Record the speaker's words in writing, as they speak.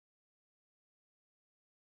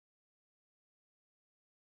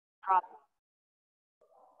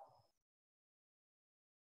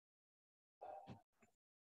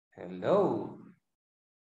Hello.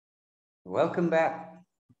 Welcome back.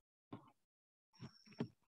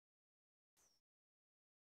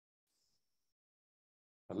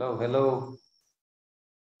 Hello, hello.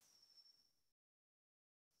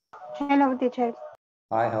 Hello, teacher.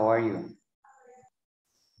 Hi, how are you?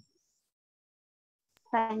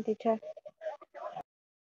 Fine, teacher.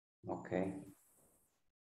 Okay.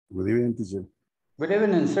 Good evening, teacher. Good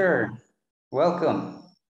evening, sir. Welcome.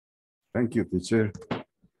 Thank you, teacher.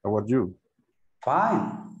 How are you?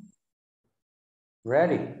 Fine.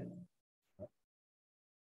 Ready?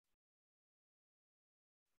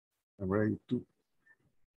 I'm ready too,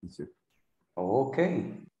 teacher. Okay.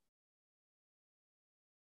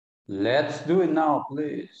 Let's do it now,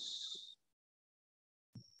 please.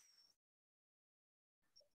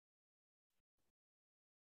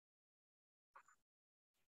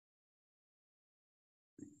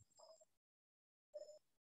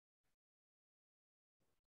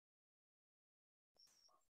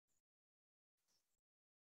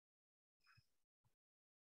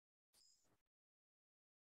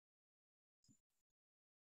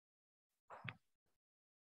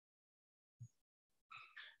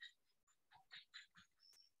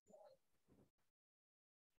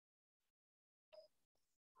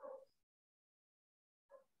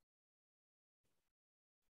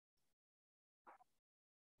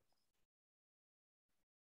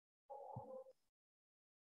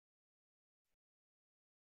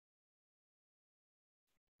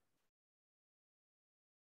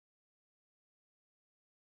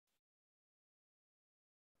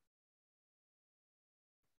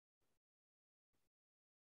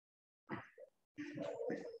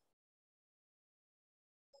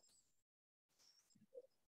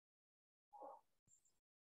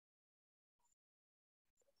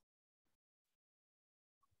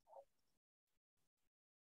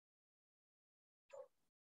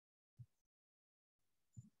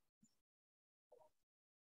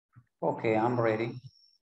 Okay, I'm ready.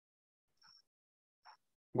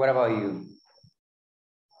 What about you?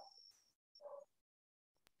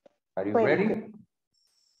 Are you Ready. ready?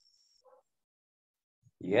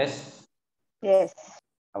 Yes. Yes.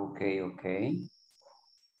 Okay, okay.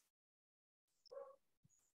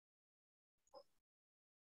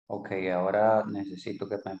 Ok, ahora necesito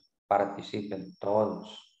que me participen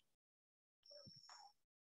todos.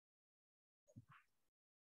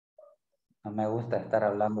 No me gusta estar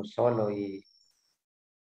hablando solo y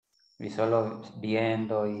solo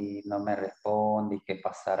viendo y no me responde y qué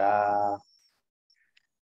pasará.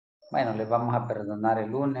 Bueno, les vamos a perdonar el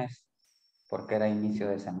lunes porque era inicio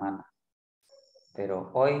de semana. Pero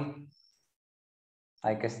hoy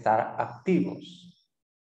hay que estar activos.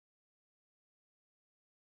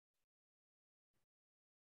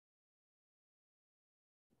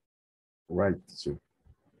 Right, teacher.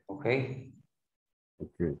 Ok.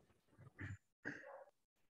 Okay.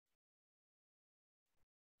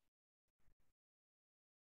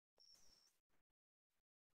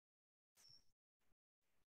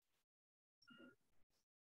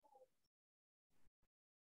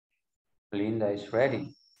 Linda is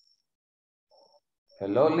ready.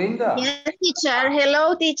 Hello, Linda. Yes, teacher.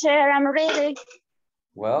 Hello, teacher. I'm ready.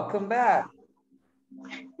 Welcome back.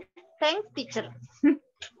 Thanks, teacher.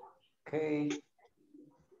 Okay.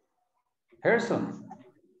 Harrison.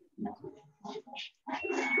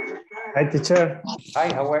 Hi, teacher.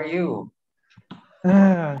 Hi, how are you?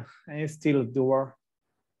 I still do work,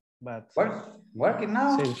 but Working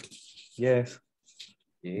now? still, yes,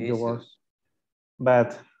 do work, Jesus.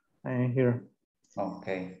 but I'm here. Ok.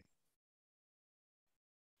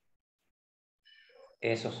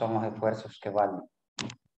 Esos son los esfuerzos que valen.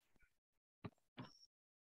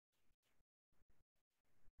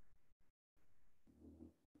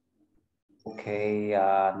 Okay,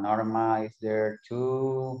 Norma is there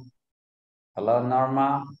too. Hello,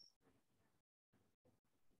 Norma.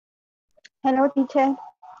 Hello, teacher.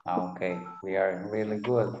 Okay, we are really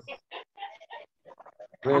good.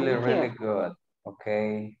 Really, I'm really here. good.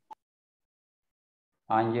 Okay.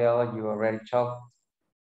 Angel, you already talked?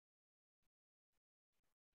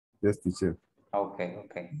 Yes, teacher. Okay,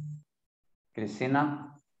 okay.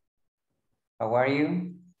 Cristina, how are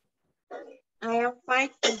you? I am fine,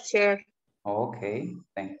 teacher. Okay,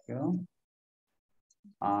 thank you.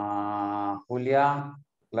 Julia,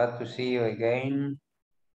 glad to see you again.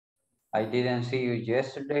 I didn't see you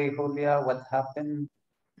yesterday, Julia. What happened?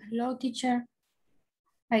 Hello, teacher.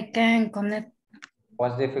 I can connect.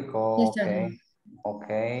 Was difficult. Yesterday. Okay.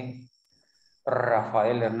 Okay.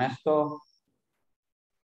 Rafael Ernesto.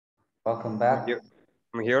 Welcome back.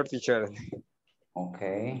 I'm here, teacher.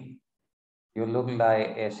 Okay. You look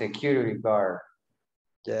like a security guard.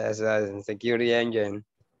 Yes, security engine.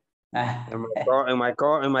 Ah, In my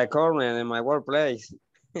corner, in my workplace.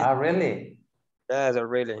 really? Yes,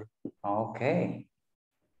 really. Okay.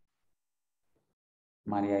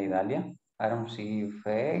 Maria Idalia, I don't see your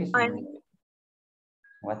face.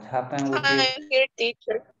 What happened with you? I'm here,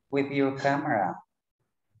 teacher. With your camera?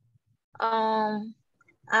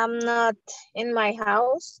 I'm not in my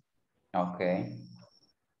house. Okay.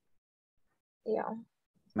 Yeah.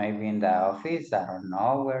 Maybe in the office. I don't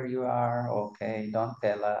know where you are. Okay, don't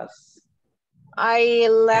tell us. I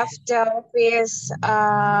left the office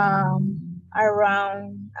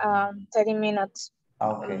around 30 minutes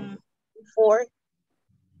Okay. before.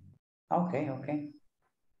 Okay, okay.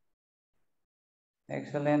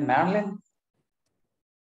 Excellent. Marilyn?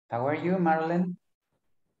 How are you, Marilyn?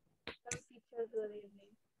 Good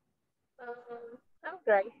evening. I'm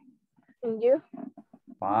great. And you?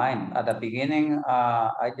 Fine. At the beginning,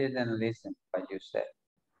 I didn't listen what you said.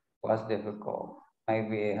 It was difficult.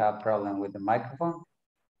 Maybe I have problem with the microphone,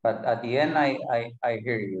 but at the end, I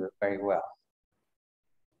hear you very well.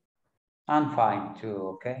 I'm fine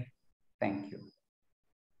too, okay? Thank you.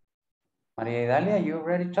 Maria Idalia, you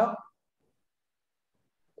ready to talk?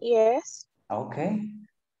 Yes. Okay.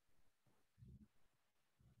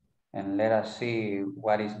 And let us see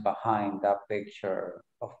what is behind that picture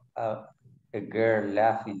of a girl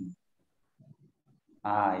laughing.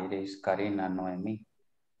 Ah, it is Karina Noemi.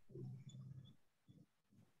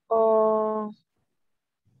 Oh,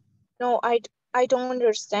 no, I don't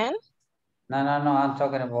understand. No, I'm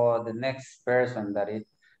talking about the next person that it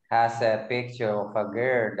has a picture of a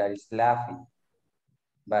girl that is laughing.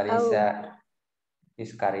 But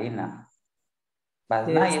it's Karina. But,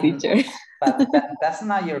 Yes, not, teacher. but that's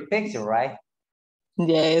not your picture, right?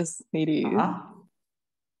 Yes, it is.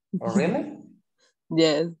 Oh, really?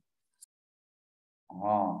 Yes.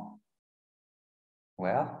 Oh,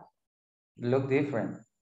 well, look different.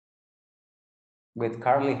 With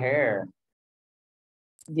curly hair.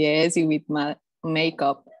 Yes, with my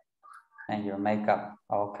makeup. And your makeup.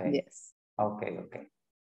 Okay. Yes. Okay.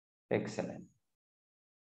 Excellent.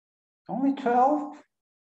 Only 12?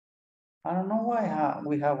 I don't know why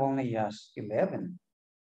we have only just 11.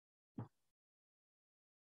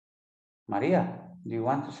 Maria, do you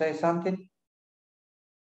want to say something?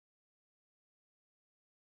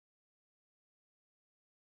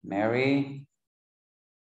 Mary?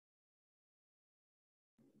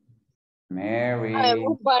 Hay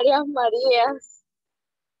varias Marías.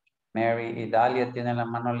 Mary Idalia tiene la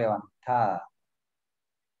mano levantada.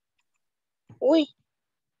 Uy.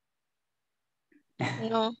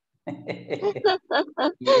 No.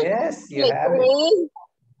 Yes, you Le have it. creí.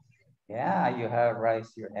 Yeah, you have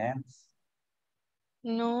raised your hands.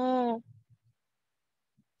 No.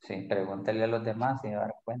 Sí, pregúntale a los demás y se va a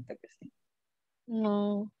dar cuenta que sí.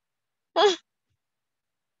 No.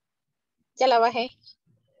 Ya la bajé.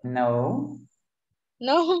 No.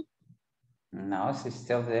 No. No, she's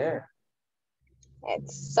still there.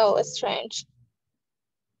 It's so strange.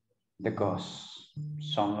 The ghosts.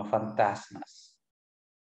 Son los fantasmas.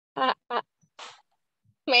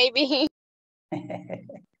 Maybe.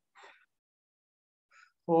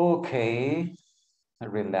 Okay.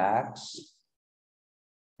 Relax.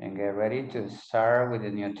 And get ready to start with a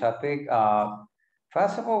new topic.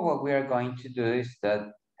 First of all, what we are going to do is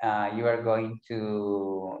that you are going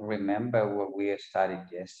to remember what we studied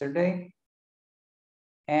yesterday.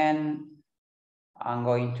 And I'm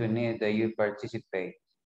going to need that you participate,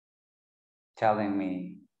 telling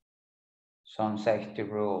me some safety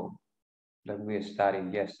rule that we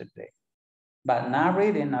studied yesterday. But not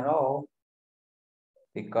reading at all,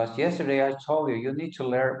 because yesterday I told you, you need to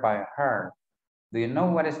learn by heart. Do you know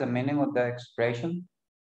what is the meaning of that expression?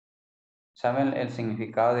 ¿Saben el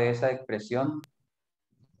significado de esa expresión?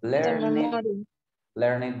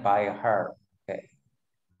 Learn it by heart. Okay.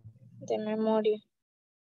 De memoria.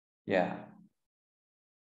 Yeah.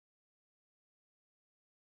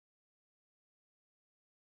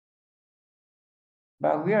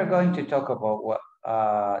 But we are going to talk about what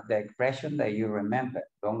the expression that you remember.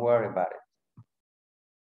 Don't worry about it.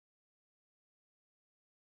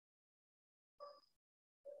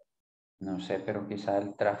 No sé, pero quizá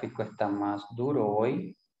el tráfico está más duro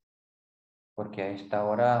hoy, porque a esta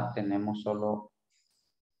hora tenemos solo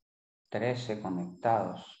 13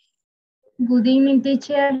 conectados. Good evening,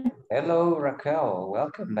 teacher. Hello, Raquel.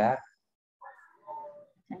 Welcome back.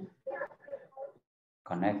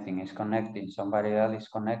 Connecting is connecting. Somebody else is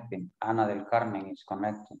connecting. Ana del Carmen is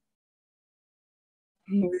connecting.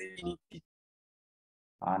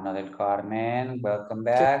 Ana del Carmen, welcome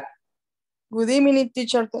back. Good evening,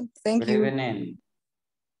 teacher. Thank Good you. evening.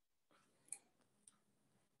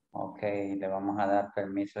 Ok, le vamos a dar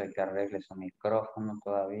permiso de que arregle su micrófono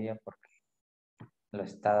todavía porque lo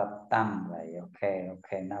está adaptando ahí.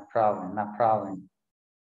 Ok, no problem, no problem.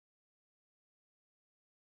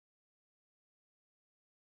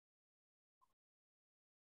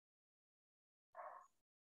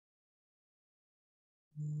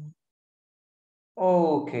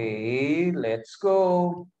 Okay, let's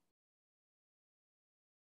go.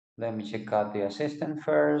 Let me check out the assistant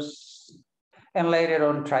first. And later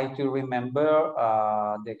on, try to remember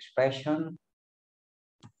the expression.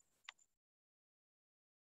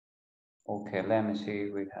 Okay, let me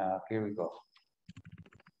see. We have, here we go.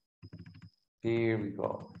 Here we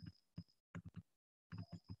go.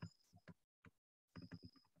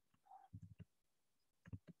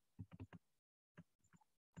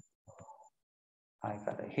 I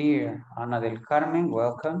got it here. Ana del Carmen,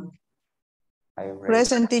 welcome. Are you ready?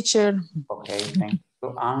 Present, teacher. Okay, thank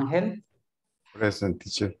you. Angel. Present,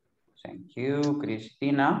 teacher. Thank you.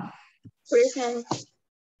 Cristina. Present.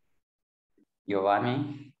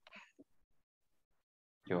 Giovanni.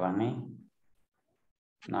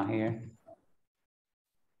 Not here.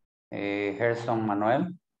 Gerson Manuel.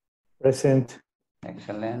 Present.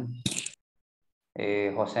 Excellent.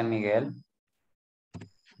 José Miguel.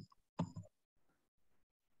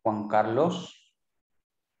 Juan Carlos.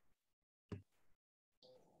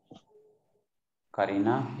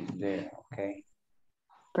 Karina is there. Okay.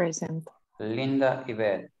 Present. Linda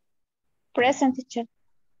Yvette. Present, teacher.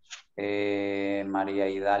 María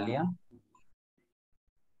Idalia.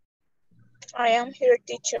 I am here,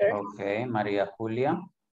 teacher. Okay. María Julia.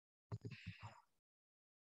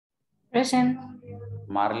 Present.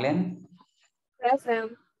 Marlene.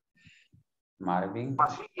 Present. Marvin.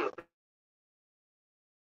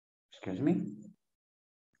 Excuse me.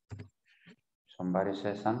 Somebody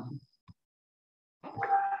said something.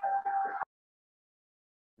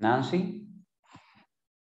 Nancy.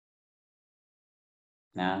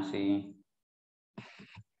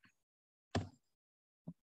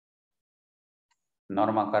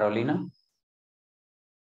 Norma Carolina.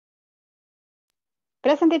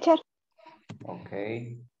 Present, teacher.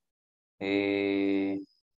 Okay.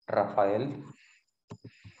 Rafael.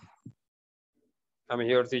 I'm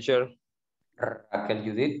here, teacher. Raquel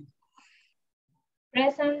Judith.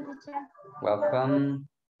 Present, teacher. Welcome.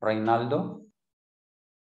 Reinaldo.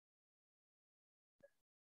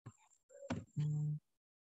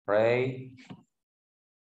 Ray.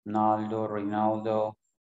 Reinaldo.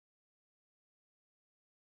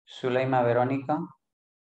 Zuleima Verónica.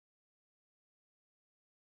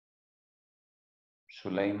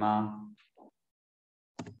 Zuleima.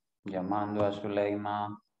 Llamando a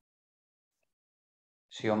Zuleima.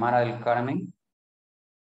 Xiomara del Carmen.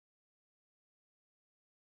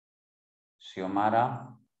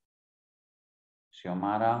 Xiomara.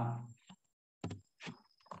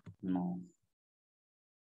 No.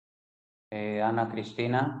 Ana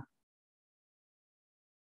Cristina.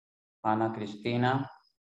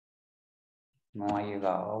 No ha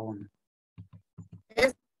llegado aún.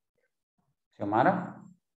 ¿Xiomara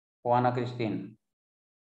o Ana Cristina?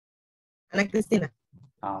 Ana Cristina.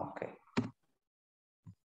 Ok.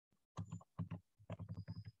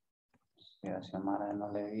 Sí, a Xiomara no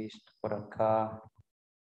la he visto por acá.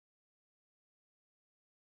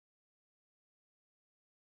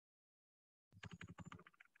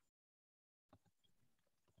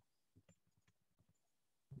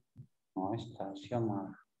 No está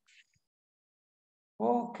Xiomara.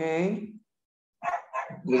 Okay.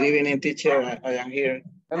 Good evening, teacher. I am here.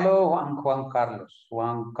 Hello, Juan Carlos.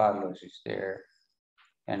 Juan Carlos is there.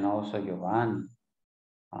 And also Giovanni.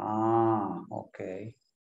 Okay.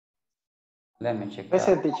 Let me check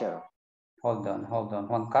Present, that. teacher. Hold on.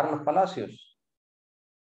 Juan Carlos Palacios.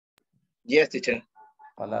 Yes, teacher.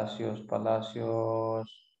 Palacios.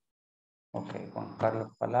 Okay, Juan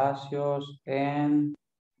Carlos Palacios and...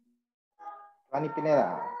 Giovanni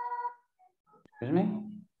Pineda. Excuse me?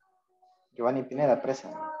 Giovanni Pineda,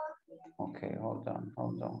 present. Okay, hold on.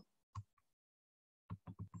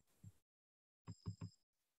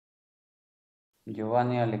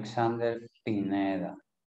 Giovanni Alexander Pineda.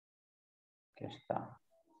 Aquí está.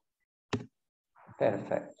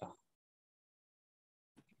 Perfecto.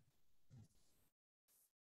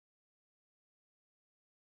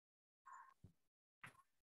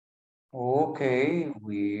 Okay,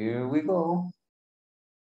 here we go.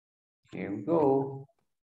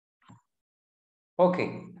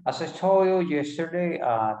 Okay, as I told you yesterday,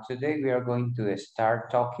 today we are going to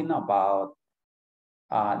start talking about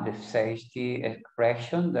the safety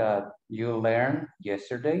expression that you learned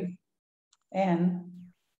yesterday. And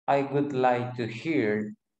I would like to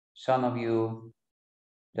hear some of you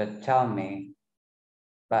that tell me,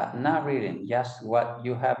 but not reading, just what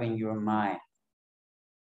you have in your mind.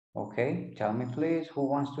 Okay, tell me please, who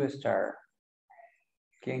wants to start?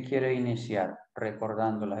 ¿Quién quiere iniciar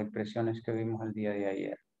recordando las expresiones que vimos el día de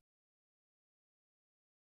ayer?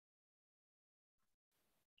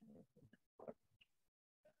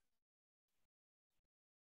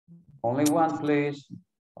 Only one, please.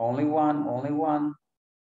 Only one, only one.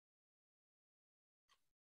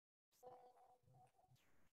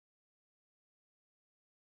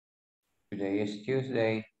 Today is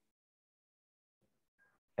Tuesday.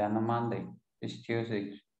 Yeah, no Monday. It's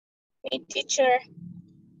Tuesday. Hey, teacher.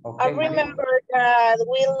 Okay, I remember that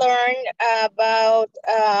we learned about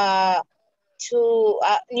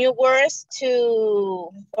new words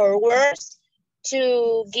words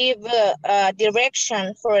to give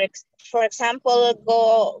direction. For example,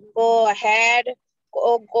 go ahead,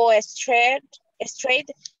 go straight,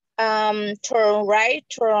 turn right,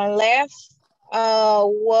 turn left,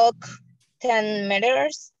 walk 10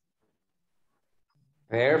 meters.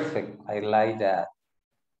 Perfect. I like that.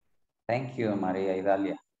 Thank you, Maria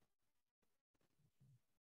Idalia.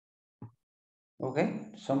 Okay,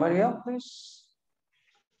 somebody else, please.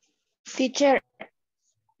 Teacher,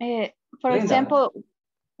 for Linda. example,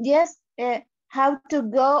 yes, how to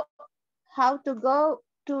go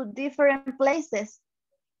to different places.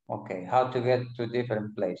 Okay, how to get to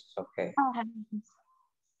different places. Okay.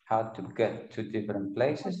 How to get to different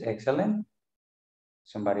places. Excellent.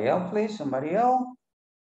 Somebody else, please. Somebody else.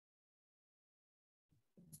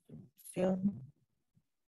 Tell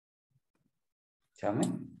me.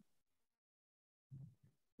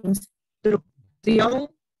 Instrucción.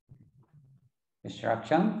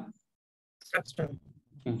 Instruction. Instruction.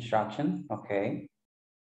 Instruction. Okay.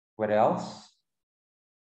 What else?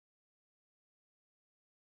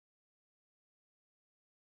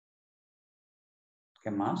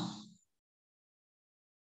 ¿Qué más?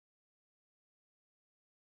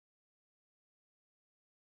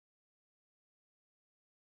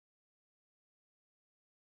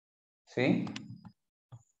 ¿Sí?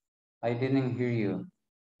 I didn't hear you.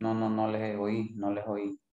 No les oí, no les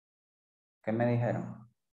oí. ¿Qué me dijeron?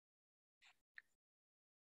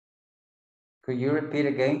 Could you repeat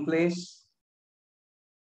again, please?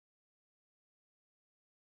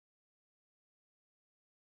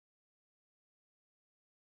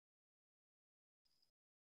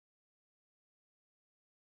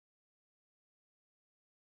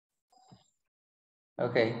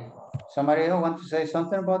 Okay. Somebody else want to say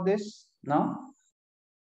something about this? No?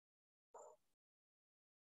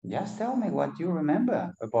 Just tell me what you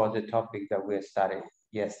remember about the topic that we studied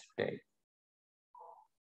yesterday.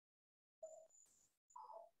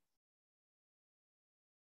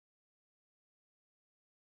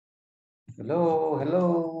 Hello,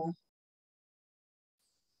 hello.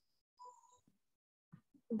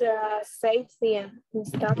 The safety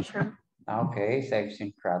instruction. Okay, safety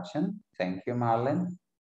instruction. Thank you, Marlene.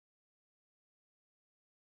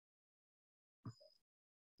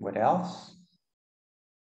 What else?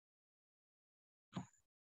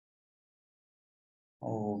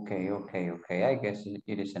 Okay. I guess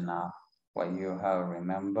it is enough what you have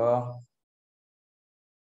remember.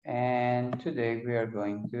 And today we are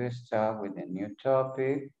going to start with a new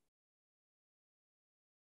topic.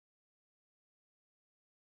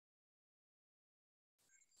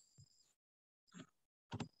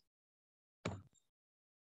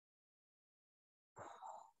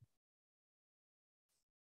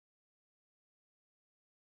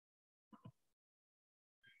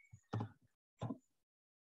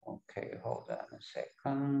 Okay, hold on a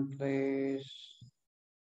second, please.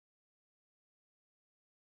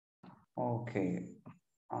 Okay.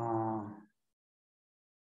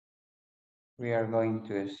 We are going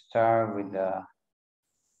to start with the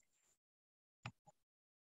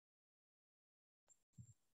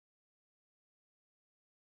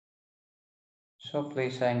so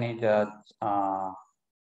please, I need that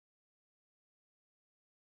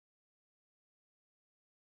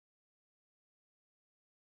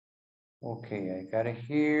okay, I got it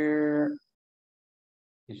here.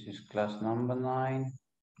 This is class number 9.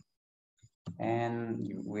 And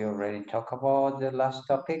we already talked about the last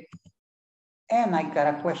topic. And I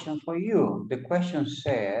got a question for you. The question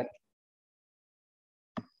said,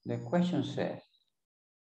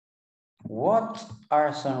 what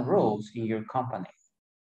are some rules in your company?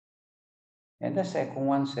 And the second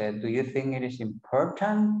one said, do you think it is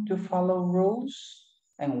important to follow rules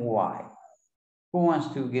and why? Who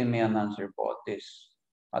wants to give me an answer about this?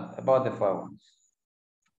 About the phones.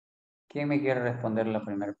 ¿Quién me quiere responder la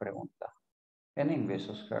primera pregunta? En inglés,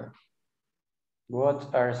 Oscar.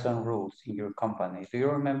 What are some rules in your company? Do you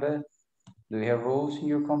remember? Do you have rules in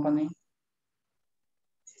your company?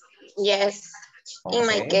 Yes. Okay. In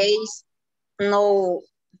my case, no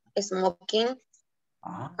smoking.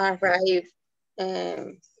 Arrive.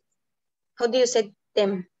 How do you say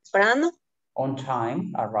temprano? On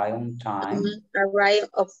time. Arrive on time. Arrive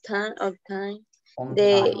on time. On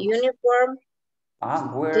the time. Uniform.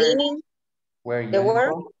 Cleaning. Wear the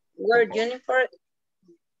uniform. Wear uniform.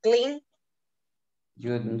 Clean.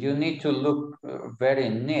 You need to look very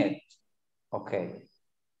neat. Okay.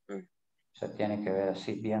 Se tiene que ver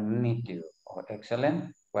así bien nítido. Oh,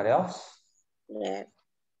 excellent. What else? Yeah.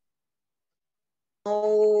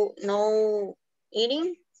 No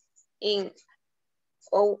eating in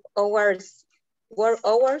hours. Work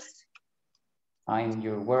hours. In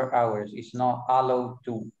your work hours, it's not allowed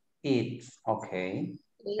to eat. Okay.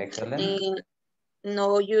 Excellent. And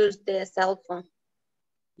no use the cell phone.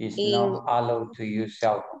 It's not allowed to use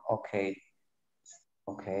cell phone. Okay.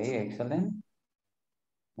 Okay, excellent.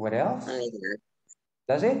 What else?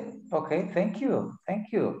 That's it? Okay, thank you.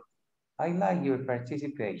 Thank you. I like your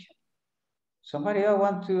participation. Somebody else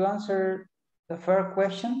want to answer the first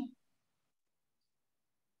question?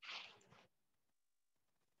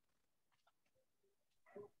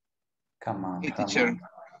 Come on, Hey, come teacher.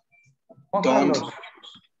 on.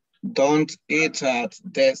 Don't eat at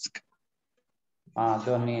desk.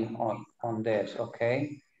 Don't eat on desk,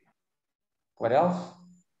 okay. What else?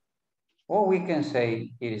 Or we can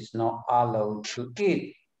say it is not allowed to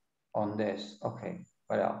eat on this. Okay,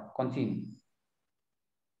 what else? Continue.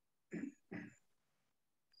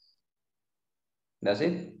 That's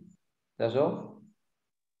it? That's all?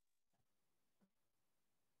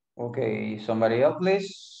 Okay, somebody else,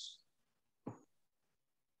 please.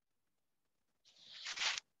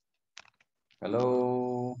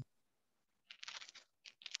 Hello.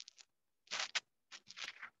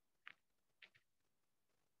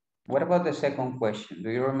 What about the second question? Do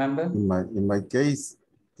you remember? In my case,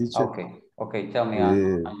 teacher. Okay, tell me,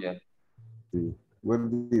 Angel. Wear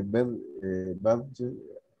the badge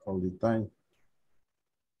all the time.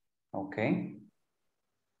 Okay.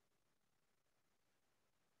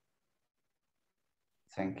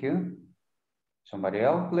 Thank you. Somebody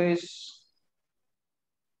else, please.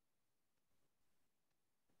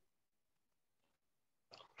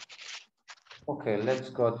 Okay, let's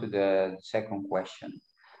go to the second question.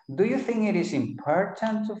 Do you think it is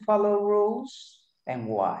important to follow rules and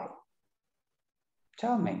why?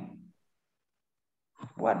 Tell me.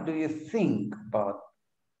 What do you think about?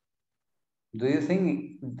 Do you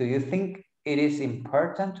think it is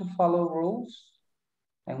important to follow rules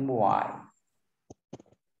and why?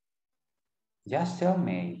 Just tell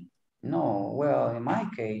me. No, well, in my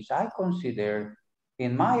case, I consider,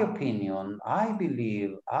 in my opinion, I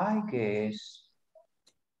believe, I guess,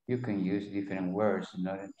 you can use different words in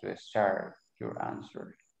order to start your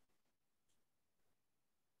answer.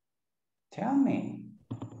 Tell me.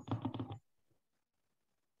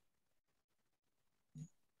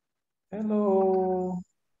 Hello.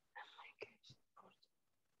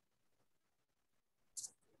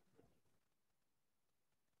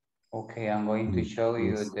 Okay, I'm going to show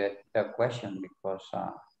you the question because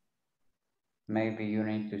maybe you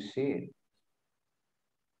need to see it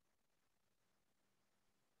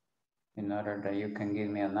in order that you can give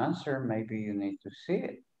me an answer. Maybe you need to see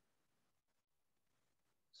it.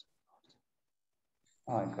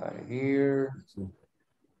 I got it here.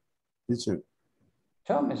 Teacher.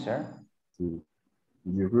 Tell me, sir.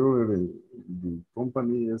 The rule the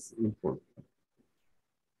company is important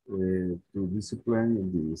to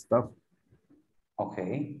discipline the staff.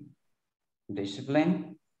 Okay.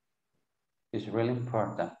 Discipline is really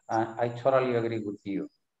important. I totally agree with you.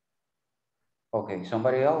 Okay,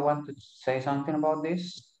 somebody else want to say something about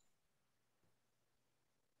this?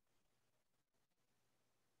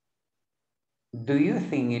 Do you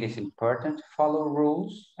think it is important to follow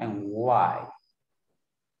rules and why?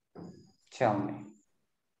 Tell me.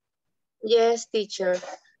 Yes, teacher.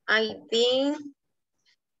 I think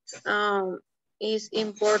it's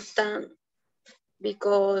important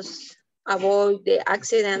because avoid the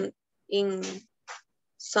accident in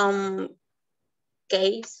some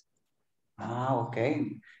case.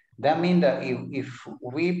 Okay. That means that if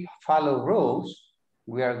we follow rules,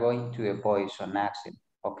 we are going to avoid some accident.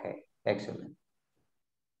 Okay, excellent.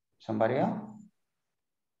 Somebody else?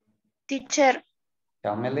 Teacher.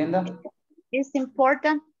 Tell me, Linda. It's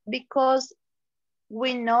important because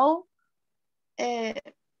we know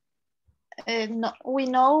we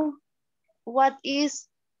know what is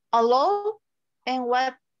allowed and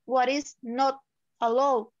what is not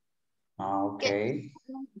allowed. Okay.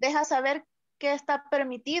 Deja saber qué está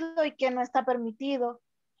permitido y qué no está permitido.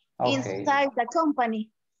 Okay. Inside the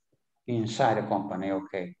company. Inside the company,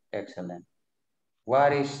 okay, excellent.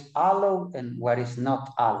 What is allowed and what is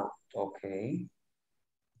not allowed, okay.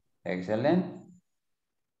 Excellent.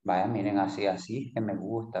 Vaya, miren, así que me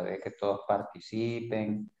gusta, ver que todos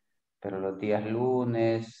participen, pero los días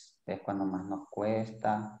lunes es cuando más nos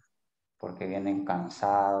cuesta, porque vienen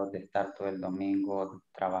cansados de estar todo el domingo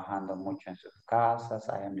trabajando mucho en sus casas,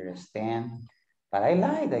 I understand. But I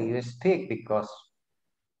like that you speak because,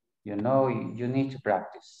 you know, you need to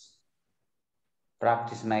practice.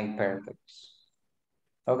 Practice makes perfect.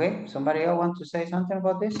 Okay, somebody else want to say something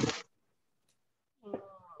about this?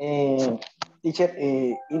 Teacher,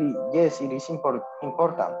 yes, it is important.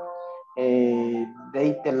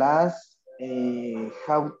 They tell us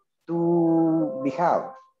how to behave.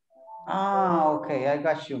 Ah, okay, I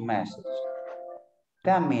got your message.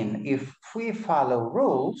 That means if we follow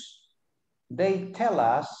rules, they tell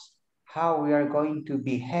us how we are going to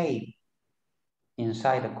behave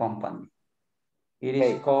inside the company. It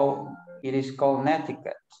is called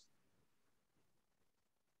netiquette.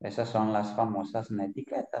 Esas son las famosas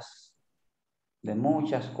netiquetas de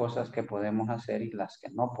muchas cosas que podemos hacer y las que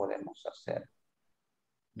no podemos hacer.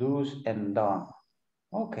 Do's and don'ts.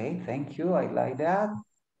 Okay, thank you. I like that.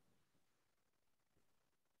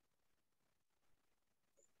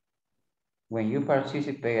 When you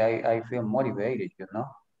participate, I feel motivated, you know?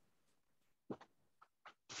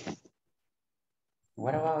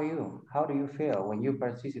 What about you? How do you feel when you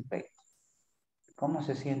participate? ¿Cómo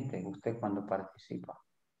se siente usted cuando participa?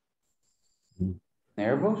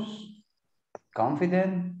 Nervous?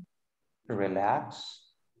 Confident? Relaxed?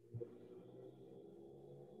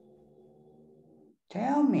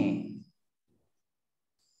 Tell me.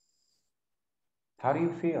 How do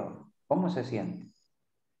you feel? ¿Cómo se siente?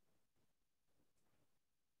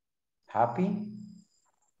 Happy?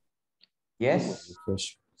 Yes?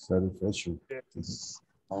 Satisfaction.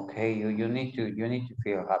 Okay, you need to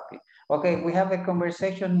feel happy. Okay, we have a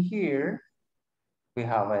conversation here. We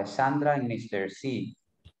have Sandra and Mr. C.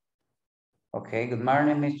 Okay, good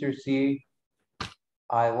morning, Mr. C.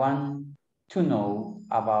 I want to know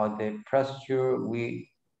about the procedure with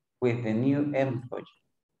the new employee.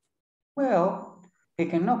 Well, he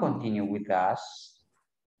cannot continue with us.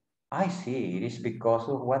 I see, it is because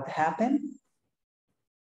of what happened?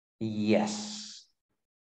 Yes,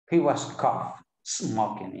 he was caught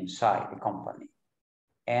smoking inside the company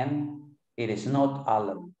and it is not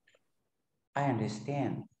allowed. I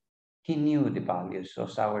understand. He knew the values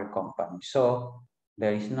of our company, so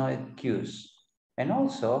there is no excuse. And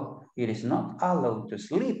also, it is not allowed to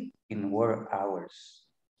sleep in work hours.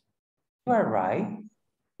 You are right.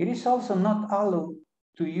 It is also not allowed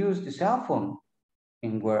to use the cell phone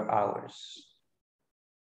in work hours.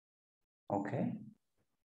 Okay.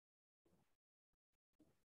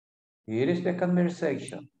 Here is the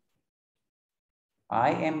conversation. I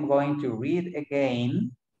am going to read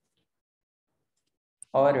again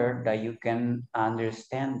order that you can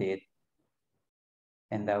understand it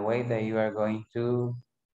and the way that you are going to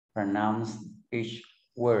pronounce each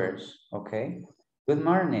words, okay? Good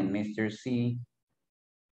morning, Mr. C.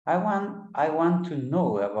 I want to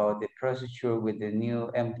know about the procedure with the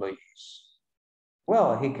new employees.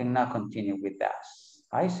 Well, he cannot continue with us.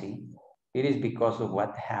 I see. It is because of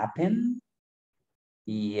what happened?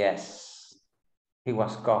 Yes. He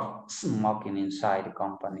was caught smoking inside the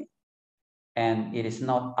company. And it is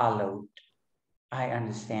not allowed. I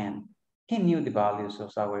understand. He knew the values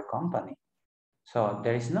of our company. So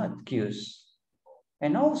there is no excuse.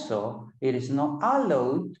 And also, it is not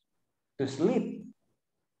allowed to sleep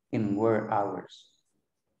in work hours.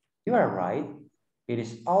 You are right. It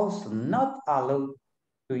is also not allowed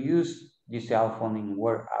to use the cell phone in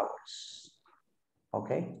work hours.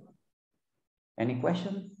 Okay? Any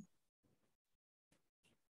question?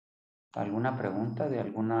 ¿Alguna pregunta de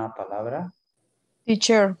alguna palabra?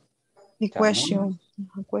 Teacher, the Tell me.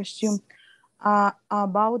 question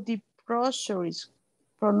about the procedures.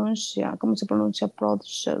 ¿Cómo se pronuncia?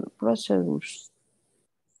 Procedures.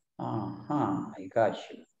 I got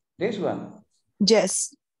you. This one.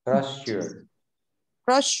 Yes. Procedure.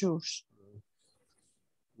 Procedures.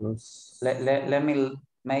 Let me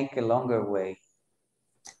make a longer way.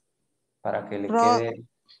 Para que le quede.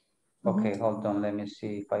 Okay, hold on. Let me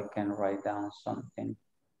see if I can write down something.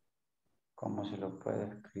 ¿Cómo se lo puedo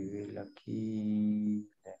escribir aquí?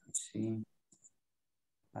 Let me see.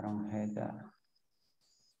 I don't have that.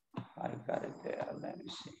 I got it there. Let me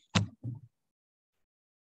see.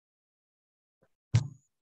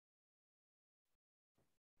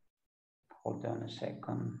 hold on a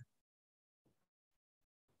second.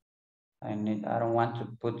 I don't want to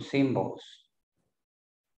put symbols.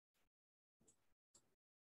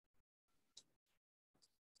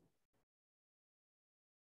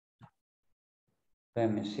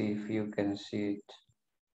 Let me see if you can see it.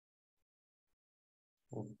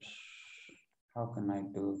 Oops, how can I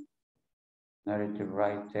do narrative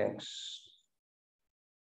write text?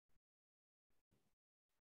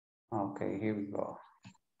 Okay, here we go.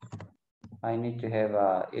 I need to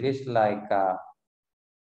have it is like,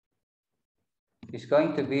 it's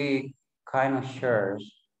going to be kind of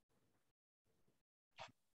shares.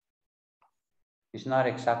 It's not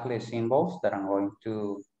exactly symbols that I'm going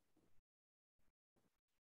to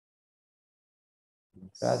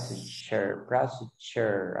press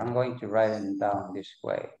share. I'm going to write it down this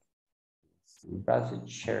way. Press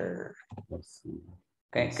share.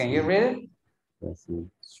 Can you read it?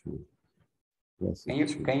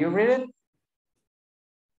 Can you read it?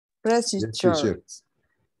 Press it, sure.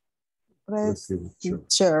 Press it,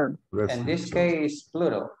 sure. In this case,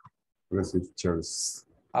 plural. Press it, chairs.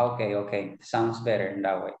 Okay, okay. Sounds better in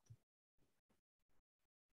that way.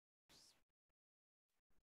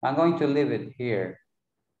 I'm going to leave it here.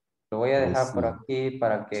 Lo voy a dejar por aquí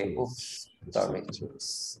para que, oops, sorry.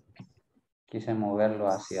 Quise moverlo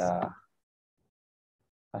hacia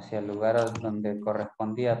el lugar donde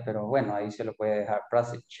correspondía, pero bueno, ahí se lo voy a dejar.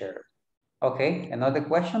 Procedure. Okay, another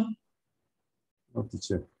question? No,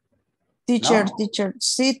 teacher. Teacher, No? teacher,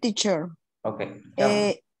 sí, teacher. Okay.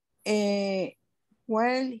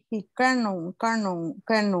 Well, he canon.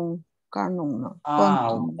 No.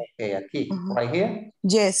 Okay, aquí, right here.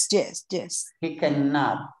 Yes. He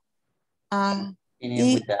cannot.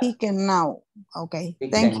 He can now. Okay, He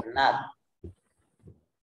thank you. cannot.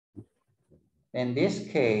 In this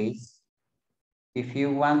case, if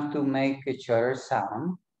you want to make a shorter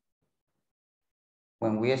sound,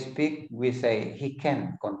 when we speak, we say he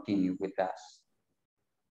can continue with us.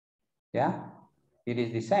 Yeah, it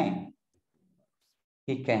is the same.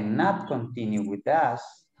 He cannot continue with us.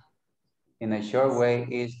 In a short way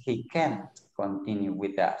is he can't continue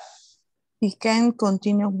with us. He can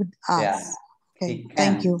continue with us. Yeah. Okay,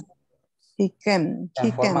 thank you. He can.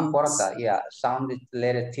 En forma corta, yeah, sound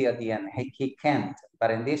letter T at the end. He can't, but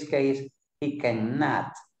in this case, he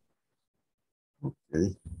cannot.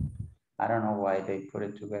 Okay. I don't know why they put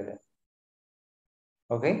it together.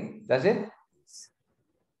 Okay, that's it?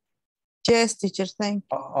 Yes, teacher, thank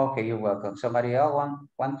you. Okay, you're welcome. Somebody else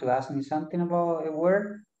want to ask me something about a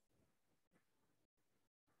word?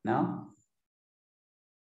 No?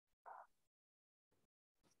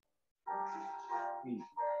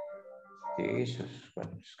 Jesus,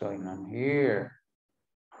 what's going on here?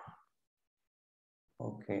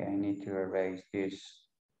 Okay, I need to erase this.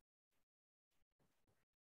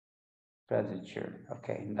 Procedure.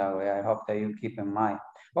 Okay, that way I hope that you keep in mind.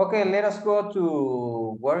 Okay, let us go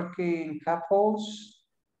to working couples.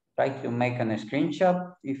 Try to make a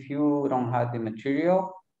screenshot. If you don't have the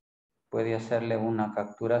material, puede hacerle una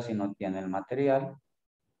captura si no tiene el material.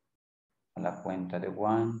 A la cuenta de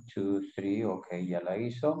 1, 2, 3. Ok, ya la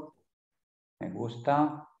hizo. Me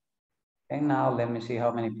gusta. And now let me see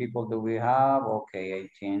how many people do we have. Okay,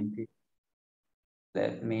 18 people.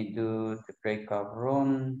 Let me do the breakout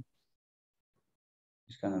room.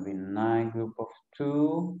 It's going to be 9 group of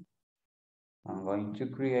 2. I'm going to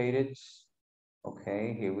create it.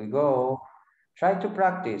 Okay, here we go. Try to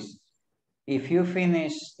practice. If you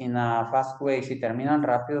finish in a fast way, si terminan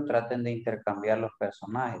rápido, traten de intercambiar los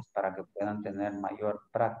personajes para que puedan tener mayor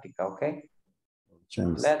práctica, okay?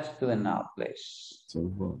 Let's do it now, please.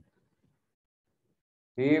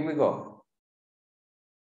 Here we go.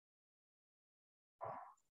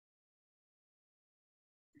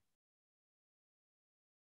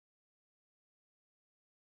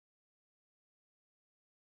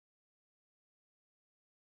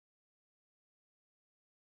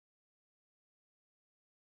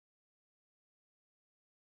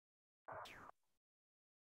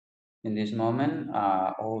 In this moment,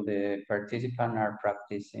 all the participants are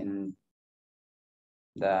practicing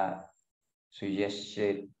the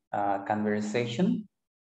suggested conversation,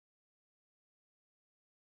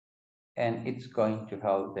 and it's going to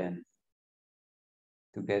help them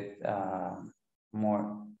to get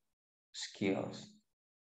more skills.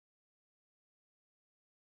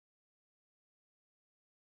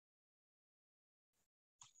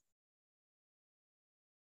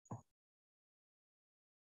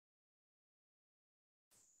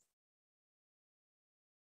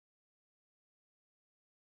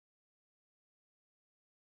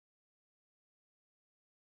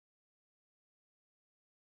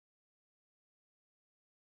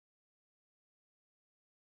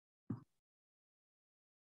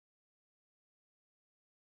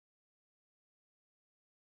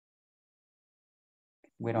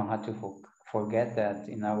 we don't have to forget that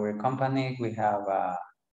in our company we have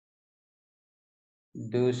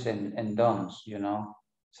do's and don'ts, you know,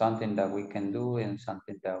 something that we can do and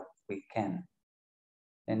something that we can.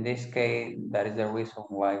 In this case, that is the reason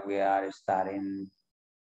why we are studying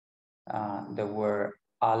the word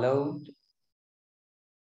allowed.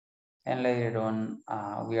 And later on,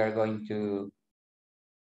 we are going to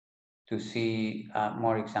see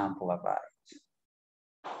more example about it.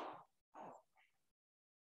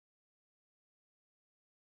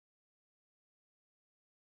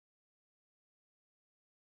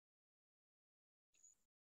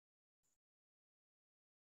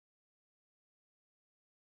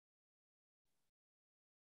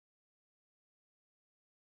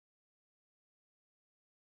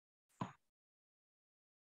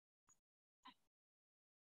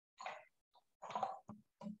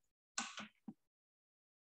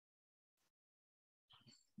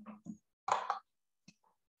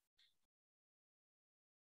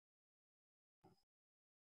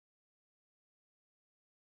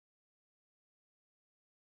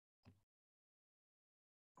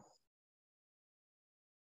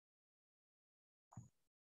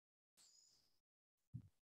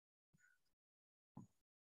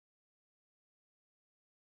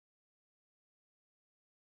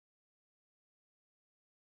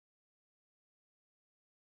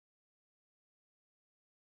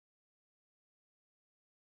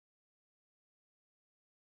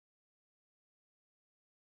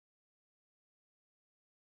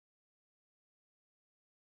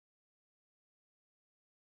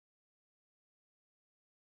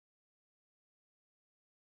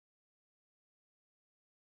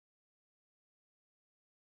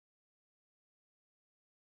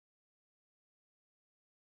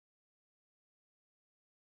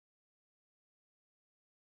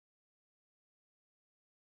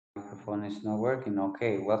 Microphone is not working.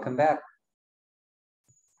 Okay, welcome back.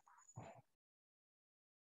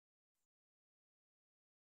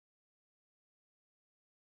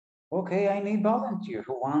 Okay, I need volunteer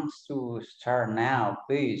who wants to start now,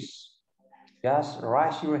 please. Just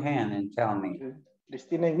raise your hand and tell me.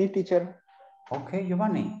 Cristina and me, teacher. Okay,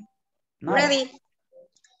 Giovanni. Nice. Ready.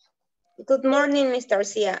 Good morning, Mr.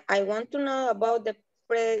 Garcia. I want to know about the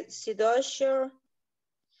procedure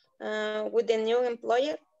with the new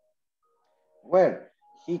employer. Well,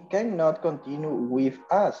 he cannot continue with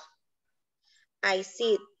us. I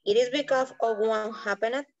see. It is because of what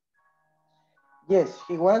happened. Yes,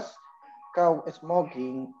 he was caught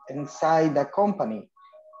smoking inside the company,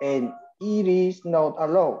 and it is not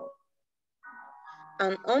allowed.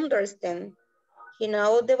 And understand, he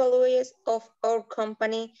knows the values of our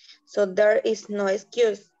company, so there is no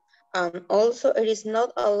excuse. And also, it is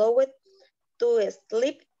not allowed to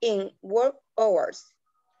sleep in work hours.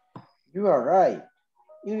 You are right.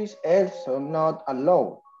 It is also not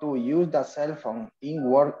allowed to use the cell phone in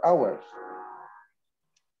work hours.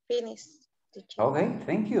 Finish. Okay,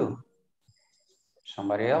 thank you.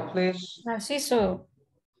 Somebody else, please. Narciso.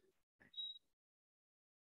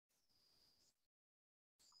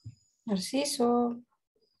 Narciso.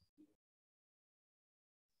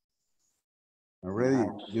 Already,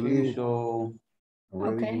 Julie. Already,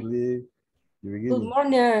 Okay. Julie. Good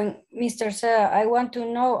morning, Mr. Sir. I want to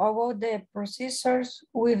know about the procedures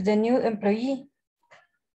with the new employee.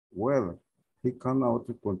 Well, he cannot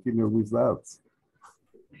continue with that.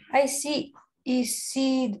 I see. Is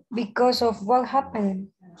it because of what happened?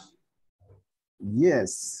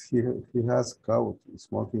 Yes, he has caught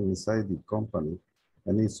smoking inside the company,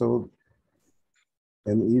 and it's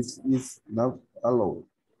not allowed.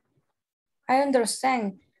 I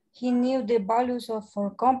understand. He knew the values of our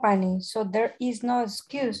company, so there is no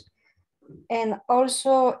excuse. And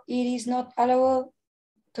also, it is not allowed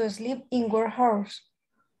to sleep in warehouse.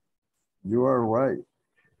 You are right.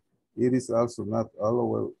 It is also not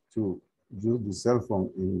allowed to use the cell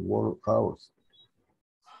phone in work hours.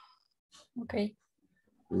 Okay.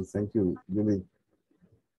 Thank you, Julie.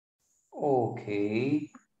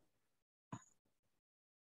 Okay.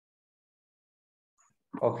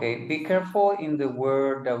 Okay, be careful in the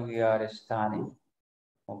word that we are studying.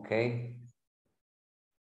 Okay.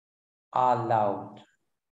 Allowed.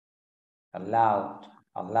 Allowed.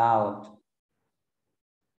 Allowed.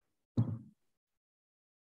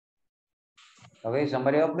 Okay,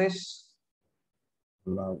 somebody else, please.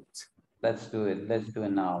 Allowed. Let's do it. Let's do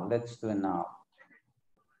it now. Let's do it now.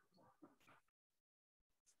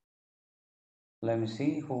 Let me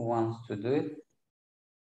see who wants to do it.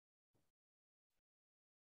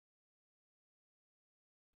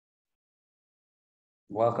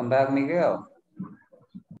 Welcome back, Miguel.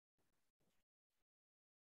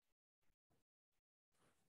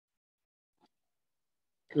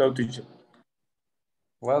 Hello, teacher.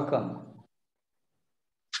 Welcome.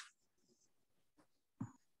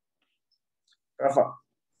 Rafa.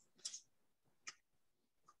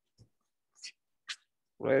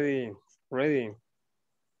 Ready, ready.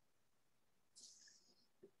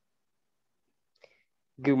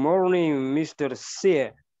 Good morning, Mr.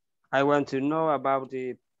 C. I want to know about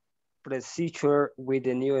the procedure with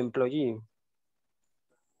the new employee.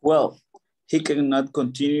 Well, he cannot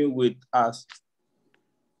continue with us.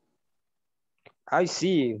 I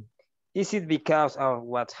see. Is it because of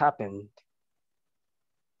what happened?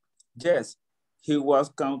 Yes, he was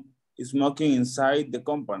caught smoking inside the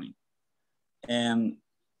company, and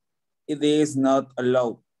it is not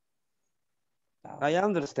allowed. I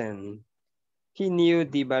understand. He knew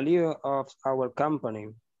the value of our company,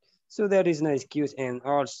 so there is no excuse, and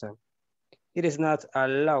also, it is not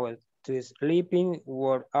allowed to sleep in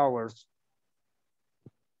work hours.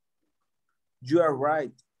 You are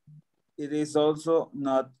right. It is also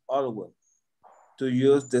not allowed to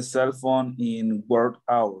use the cell phone in work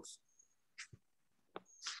hours.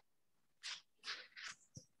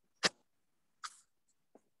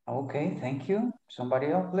 Okay, thank you.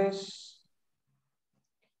 Somebody else, please.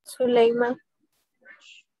 Suleiman,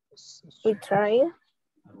 we try.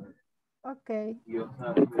 Okay.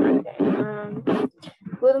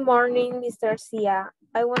 Good morning, Mr. Sia.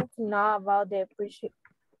 I want to know about the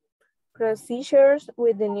procedures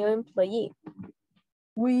with the new employee.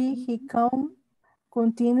 He can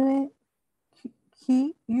continue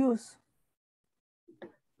he use.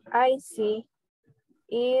 I see.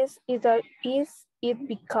 Is it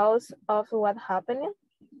because of what happened?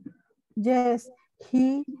 Yes,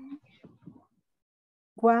 he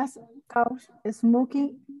was caught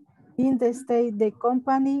smoking in the state the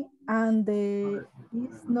company and is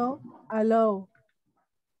not allowed.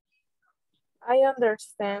 I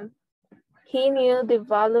understand. He knew the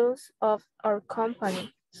values of our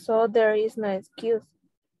company, so there is no excuse.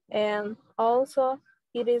 And also,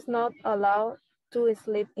 it is not allowed to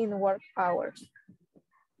sleep in work hours.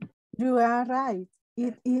 You are right.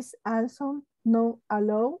 It is also not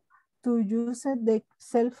allowed to use the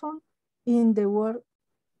cell phone in the work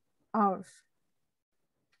hours.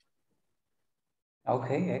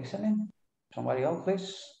 Okay, excellent. Somebody else,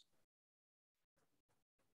 please.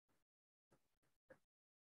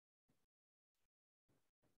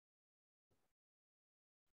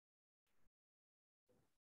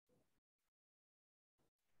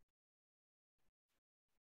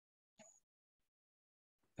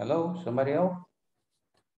 Hello, somebody else?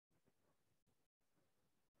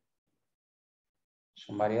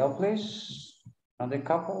 Somebody else, please. Another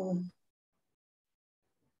couple.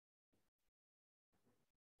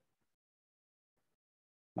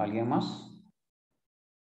 ¿Alguien más?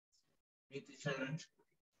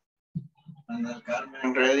 Ana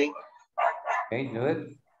Carmen, ready? Okay, do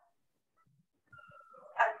it.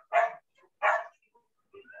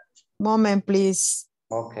 Moment, please.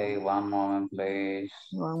 Okay, one moment, please.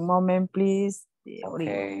 One moment, please.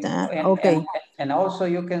 Okay. Okay. And also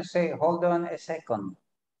you can say, hold on a second.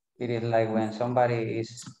 It is like when somebody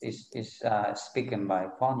is speaking by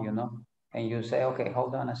phone, you know, and you say, okay,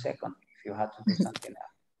 hold on a second. If you have to do something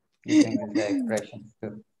else, you can use the expression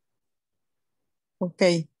too.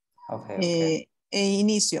 Okay. Okay.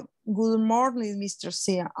 Inicio. Good morning, Mr.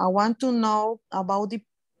 Sia. I want to know about the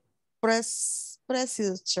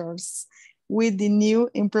procedures with the new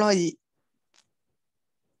employee.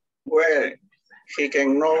 Well, he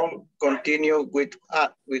can now continue with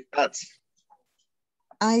us.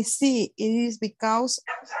 I see. It is because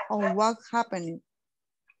of what happened.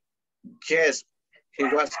 Yes, he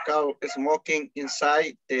was caught smoking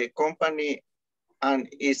inside the company and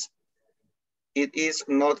it is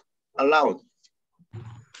not allowed.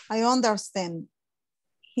 I understand.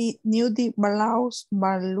 He knew the values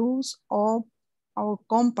of our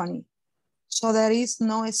company, so there is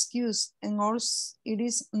no excuse, and also it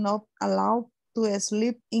is not allowed to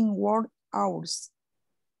sleep in work hours.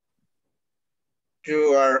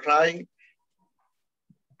 You are right.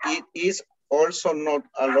 It is also not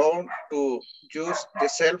allowed to use the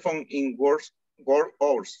cell phone in work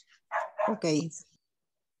hours. Okay.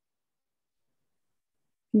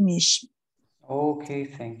 Finish. Okay,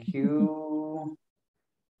 thank you.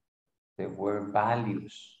 The word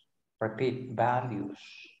values. Repeat, values.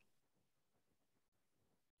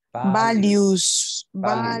 Values.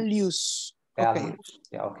 Okay.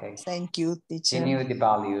 Yeah, okay. Thank you, teacher. He knew the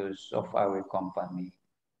values of our company.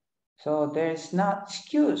 So there's not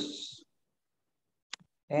excuse.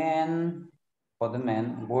 And for the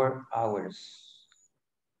men, work hours.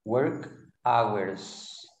 Work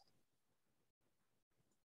hours.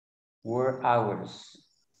 Work hours.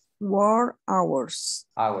 Work hours.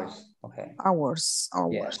 Hours, okay. Hours.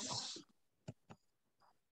 Yes.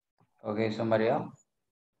 Okay, somebody else?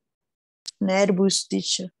 Nervous,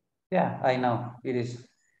 teacher. Yeah, I know. It is.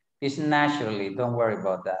 It's naturally. Don't worry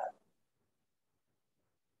about that.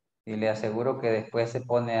 Y le aseguro que después se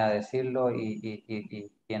pone a decirlo y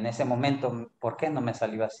en ese momento, ¿por qué no me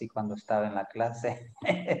salió así cuando estaba en la clase?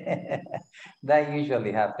 That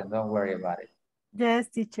usually happens. Don't worry about it. Yes,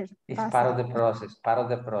 teacher. It's part of the process, part of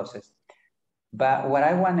the process. But what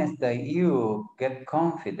I want is that you get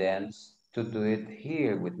confidence to do it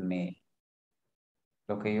here with me.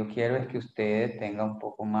 Lo que yo quiero es que usted tenga un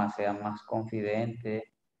poco más, sea más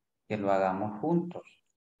confidente, que lo hagamos juntos,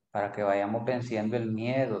 para que vayamos venciendo el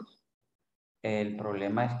miedo. El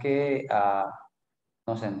problema es que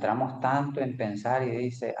nos centramos tanto en pensar y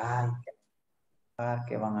dice, ay,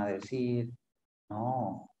 ¿qué van a decir?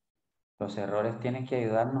 No, los errores tienen que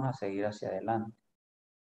ayudarnos a seguir hacia adelante.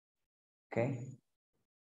 ¿Ok?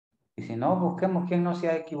 Y si no, busquemos quién no se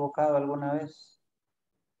ha equivocado alguna vez.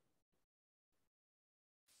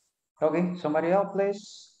 Okay, somebody else,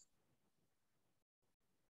 please.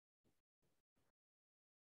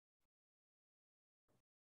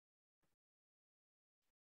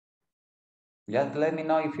 Just let me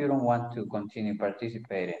know if you don't want to continue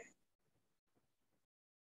participating.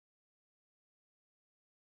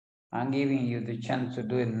 I'm giving you the chance to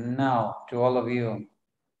do it now, to all of you.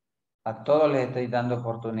 A todos les estoy dando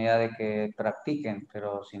oportunidad de que practiquen,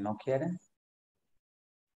 pero si no quieren.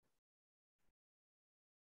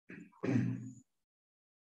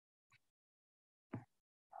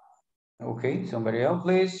 Okay, somebody else,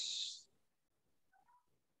 please.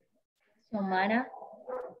 Somara.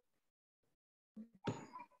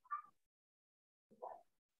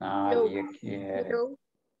 Nadie quiere.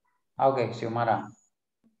 Okay, Xiomara.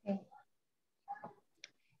 Okay.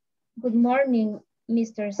 Good morning,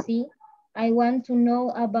 Mr. C. I want to know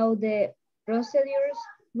about the procedures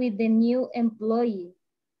with the new employee.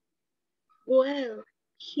 Well,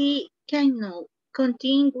 he cannot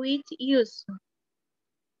continue with use.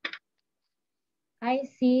 I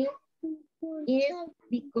see it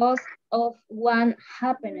because of what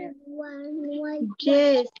happened.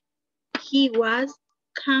 Yes, he was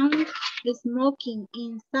caught smoking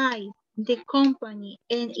inside the company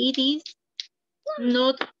and it is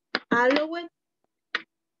not allowed.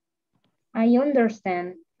 I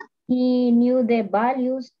understand. He knew the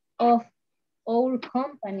values of our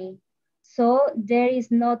company, so there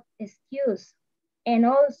is not excuse. And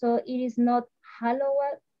also it is not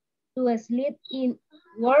allowed to sleep in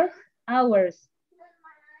work hours.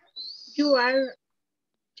 You are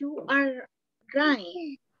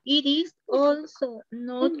right. It is also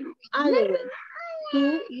not allowed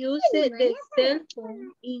to use the cell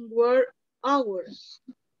phone in work hours.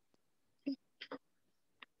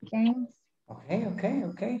 Thanks.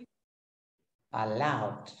 Okay.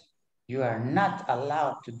 Allowed. You are not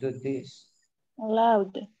allowed to do this.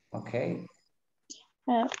 Allowed. Okay.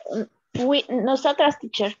 Nosotras,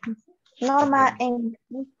 teacher. Norma Okay. en...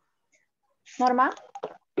 Norma?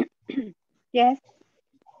 Yes.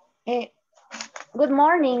 Good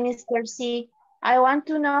morning, Mr. C. I want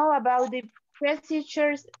to know about the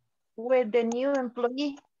procedures with the new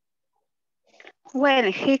employee.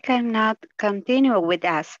 Well, he cannot continue with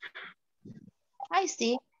us. I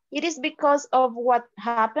see. It is because of what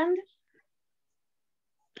happened?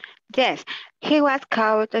 Yes, he was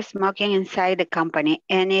caught smoking inside the company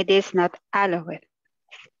and it is not allowed.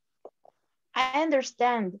 I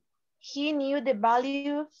understand. He knew the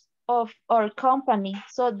values of our company,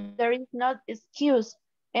 so there is not excuse.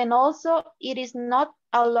 And also, it is not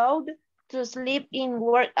allowed to sleep in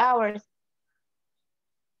work hours.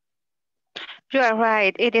 You are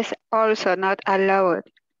right. It is also not allowed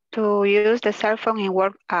to use the cell phone in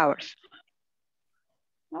work hours.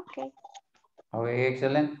 Okay. Okay,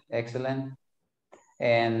 excellent.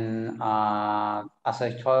 And as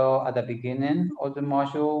I told at the beginning of the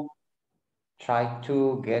module, try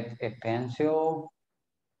to get a pencil.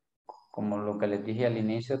 Como lo que les dije al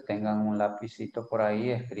inicio, tengan un lapicito por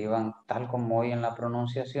ahí, escriban tal como hoy en la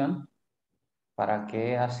pronunciación, para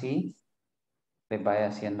que así les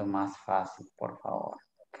vaya siendo más fácil, por favor.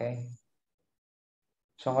 Okay.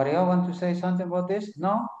 Somebody else want to say something about this?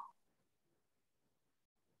 No?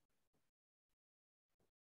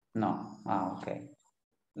 No. Okay.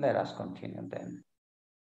 Let us continue then.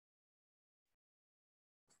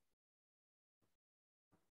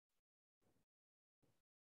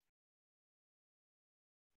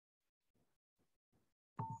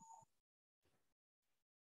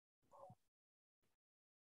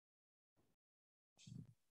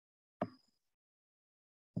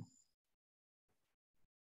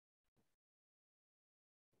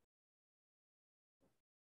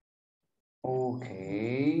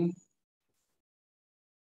 Okay.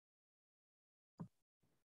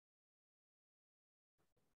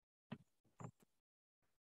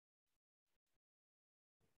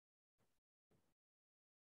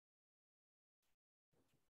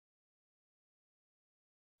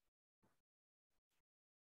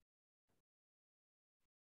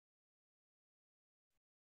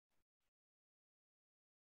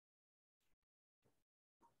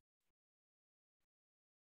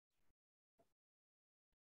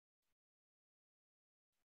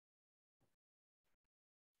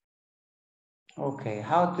 Okay,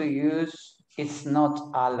 how to use it's not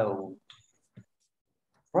allowed.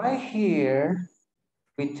 Right here,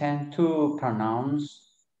 we tend to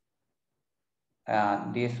pronounce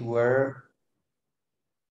this word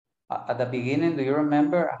at the beginning. Do you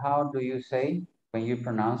remember how do you say when you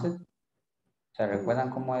pronounce it? ¿Se recuerdan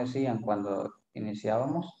cómo decían cuando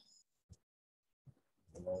iniciábamos?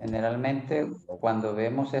 Generalmente, cuando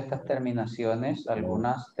vemos estas terminaciones,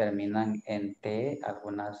 algunas terminan en T,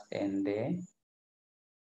 algunas en D,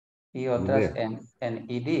 y otras en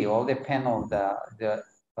ED. All depend on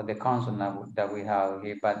the consonant that we have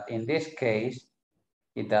here. But in this case,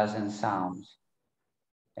 it doesn't sound.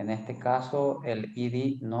 En este caso, el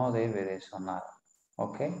ED no debe de sonar.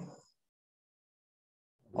 ¿Ok?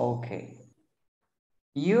 Ok.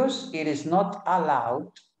 Use it is not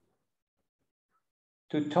allowed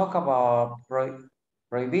to talk about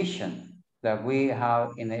prohibition that we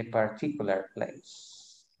have in a particular place.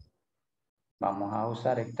 Vamos a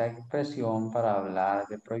usar esta expresión para hablar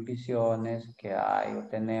de prohibiciones que hay o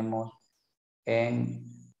tenemos en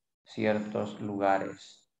ciertos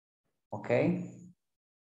lugares. Okay?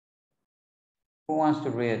 Who wants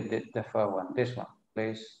to read the first one? This one,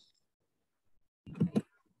 please.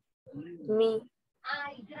 Me.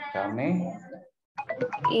 Tell me.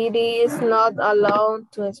 It is not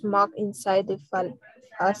allowed to smoke inside the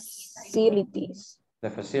facilities.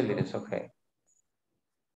 The facilities, okay.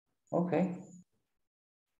 Okay.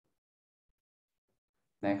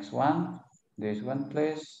 Next one. This one,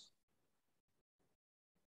 please.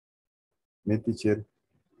 Me, teacher.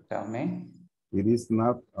 Tell me. It is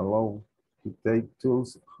not allowed to take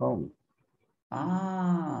tools home.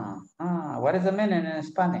 What is the meaning in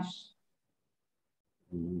Spanish?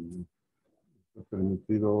 Está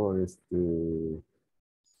permitido,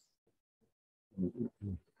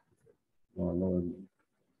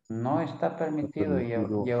 No está permitido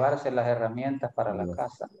llevarse las herramientas para la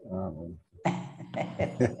casa. Bueno.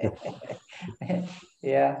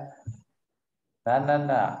 Yeah.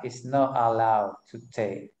 No. It's not allowed to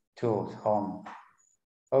take tools home.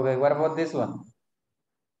 Okay, what about this one?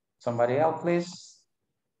 Somebody else, please.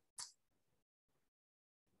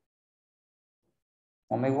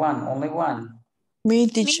 Only one. Me,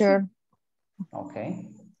 teacher. Okay.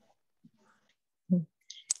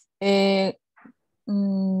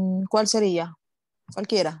 ¿Cuál sería?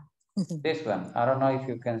 Cualquiera. This one. I don't know if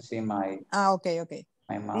you can see my. Okay.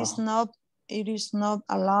 My mouse. It is not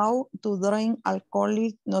allowed to drink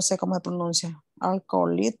alcoholic, no sé cómo se pronuncia.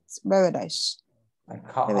 Alcoholic beverage.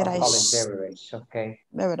 Alcoholic beverage, okay.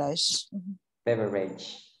 Beverage.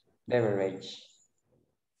 Beverage.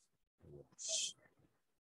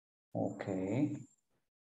 Okay.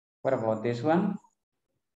 What about this one?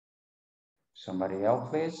 Somebody else,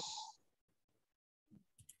 please.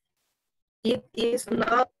 It is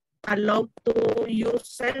not allowed to use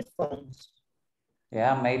cell phones.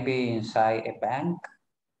 Yeah, maybe inside a bank.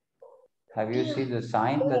 Have you seen the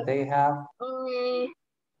sign that they have?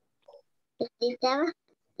 It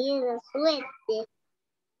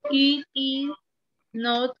is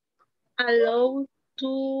not allowed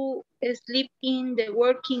to sleep in the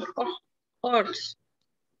working hours.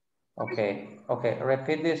 Okay.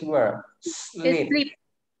 Repeat this word. Sleep.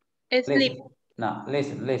 Sleep. No,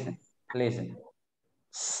 listen.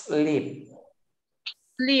 Sleep.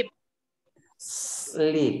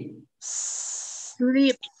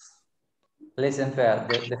 Listen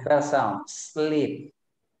first, the first sound. Sleep.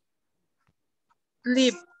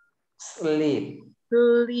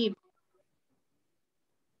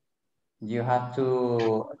 You have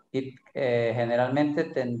to, generalmente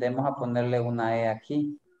tendemos a ponerle una E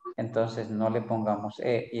aquí, entonces no le pongamos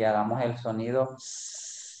E y hagamos el sonido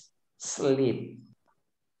sleep.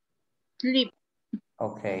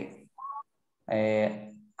 Okay.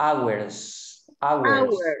 Hours.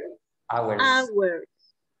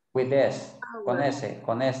 With S, con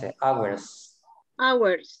S, hours.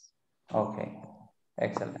 Okay,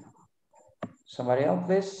 excellent. Somebody else,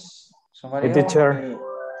 please. Somebody else. Teacher.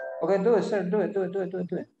 Okay, do it, sir. Do it.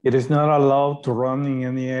 It is not allowed to run in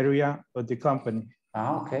any area of the company.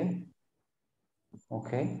 Okay.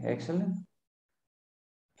 Okay, excellent.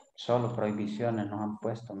 Solo prohibiciones nos han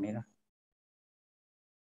puesto, mira.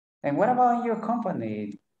 And what about in your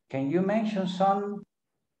company? Can you mention some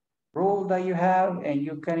rule that you have and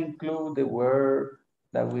you can include the word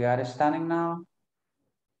that we are studying now?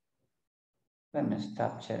 Let me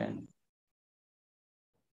stop chatting.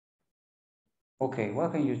 Okay,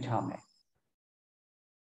 what can you tell me?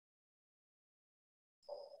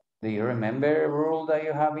 Do you remember a rule that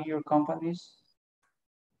you have in your companies?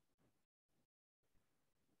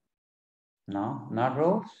 No, not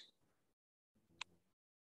rules?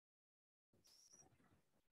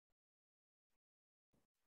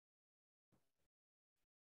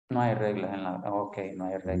 No hay reglas en la... Ok, no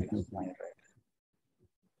hay reglas, no hay reglas.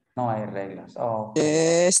 No hay reglas. Oh,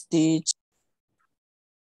 Yes, teacher.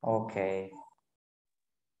 ok.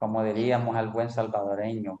 Como diríamos al buen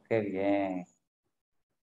salvadoreño, qué bien.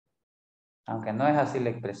 Aunque no es así la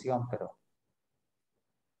expresión, pero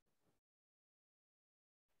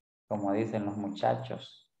como dicen los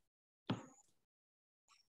muchachos.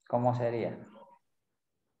 ¿Cómo sería?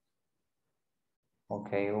 Ok,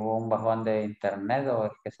 hubo un bajón de internet o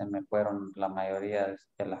es que se me fueron la mayoría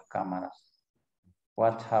de las cámaras.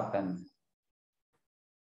 What happened?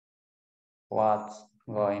 What's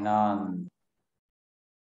going on?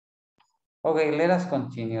 Okay, let us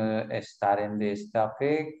continue studying this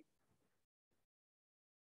topic.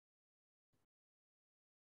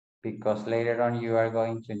 Because later on you are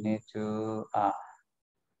going to need to...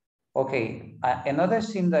 another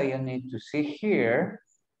thing that you need to see here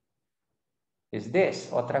is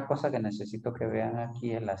this. Otra cosa que necesito que vean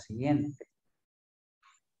aquí es la siguiente.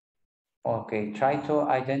 Okay, try to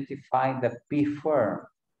identify the P form.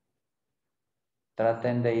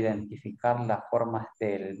 Traten de identificar las formas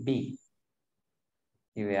del be.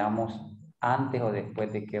 Y veamos antes o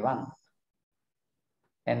después de qué van.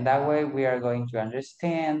 And that way we are going to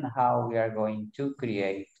understand how we are going to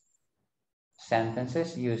create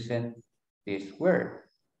sentences using this word.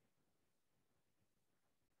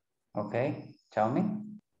 Okay, tell me.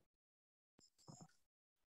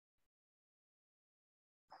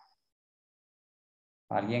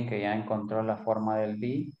 Alguien que ya encontró la forma del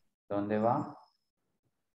be, ¿dónde va?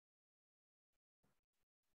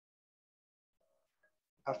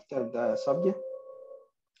 After the subject.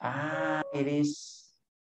 It is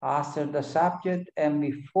after the subject and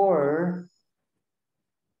before.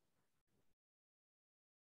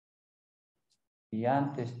 Y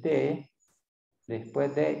antes de,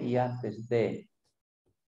 después de y antes de.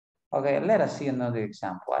 Okay, let us see another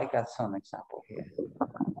example. I got some example here.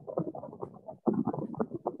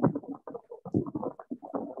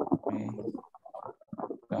 Okay.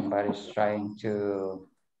 Somebody's trying to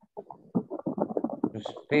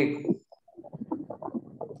speak.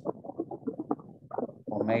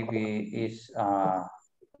 Or maybe is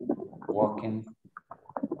walking.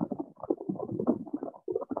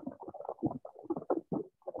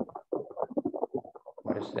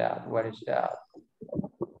 What is that? What is that?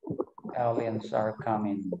 Aliens are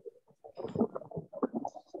coming.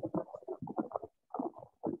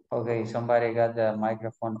 Okay, somebody got the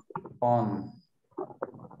microphone on.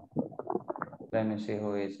 Let me see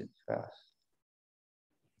who is it first.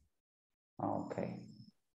 Okay.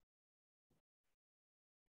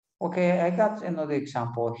 Okay, I got another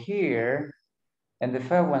example here. And the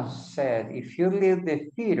first one said, if you leave the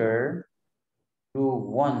theater, you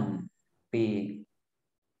won't be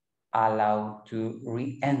allowed to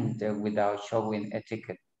re-enter without showing a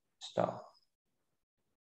ticket stub.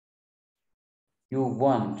 You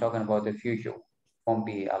won't, talking about the future, won't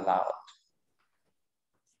be allowed.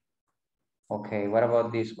 Okay, what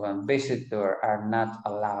about this one? Visitors are not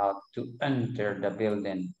allowed to enter the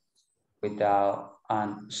building without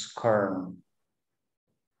an scarf.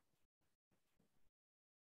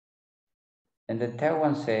 And the third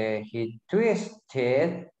one says, he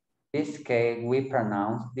twisted, this case we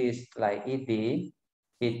pronounce this like ED,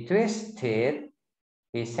 he twisted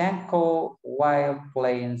his ankle while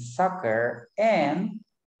playing soccer and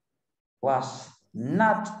was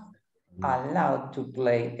not allowed to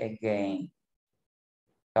play again.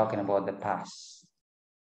 Talking about the past.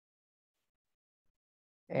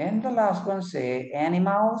 And the last one says,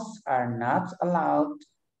 animals are not allowed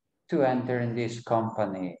to enter in this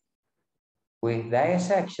company, with the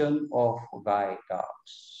exception of guide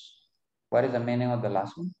dogs. What is the meaning of the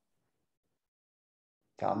last one?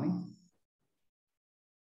 Tell me.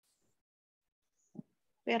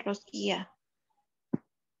 Perros guía.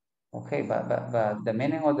 Okay, but the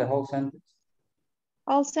meaning of the whole sentence?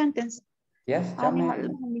 Whole sentence. Yes, tell me.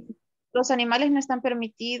 Los animales no están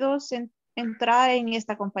permitidos entrar en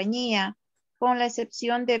esta compañía, con la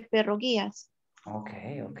excepción de perro guías.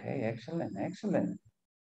 Okay, excellent, excellent.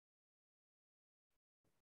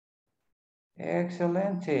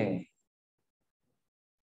 Excellent.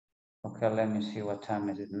 Okay, let me see what time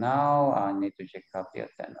is it now. I need to check out the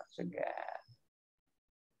attendance again.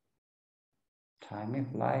 Time is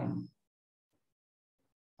flying.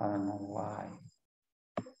 I don't know why.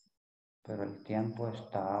 Pero el tiempo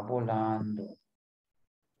está volando.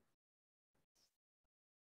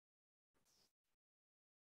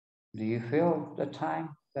 Do you feel the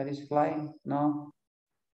time that is flying? No.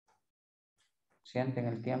 ¿Sienten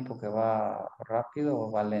el tiempo que va rápido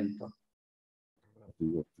o va lento?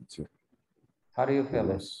 Rápido, teacher. How do you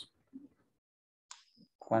feel it?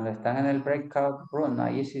 Cuando están en el breakout room,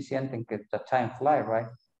 ahí sí sienten que the time fly, right?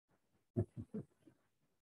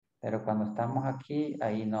 Pero cuando estamos aquí,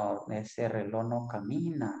 ahí no, ese reloj no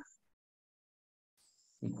camina.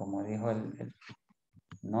 Y como dijo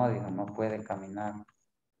no puede caminar.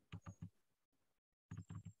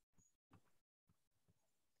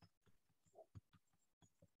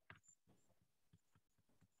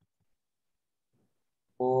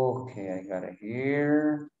 Okay, I got it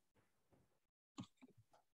here.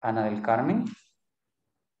 Ana del Carmen.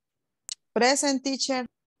 Present, teacher.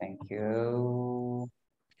 Thank you.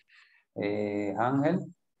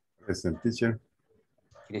 Ángel. Present, teacher.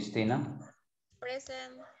 Cristina.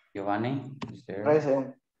 Present. Giovanni. Is there?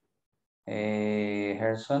 Present.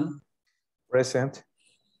 Gerson. Present.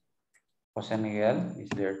 José Miguel. Is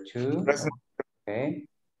there too? Present. Okay.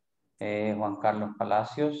 Juan Carlos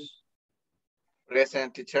Palacios.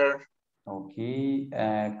 Present, teacher. Okay.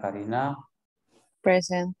 Karina.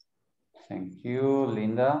 Present. Thank you.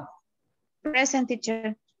 Linda. Present,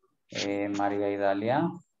 teacher. María Idalia.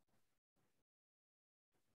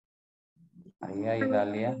 María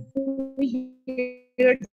Idalia.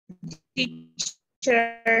 Here,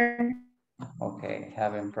 teacher. Okay,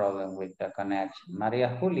 having problem with the connection.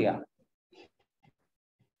 María Julia.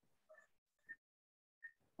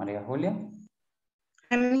 María Julia.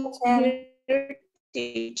 I'm here,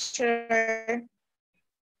 teacher.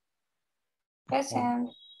 Present.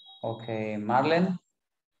 Okay, Marlene.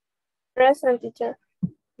 Present, teacher.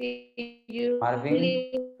 You Marvin.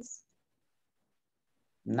 please.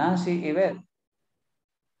 Nancy Yvette.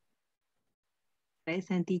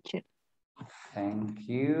 Present, teacher. Thank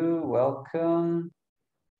you. Welcome.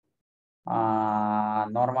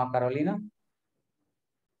 Norma Carolina.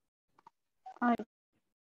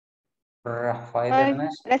 Rafael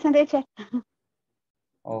Ernesto. Present, teacher.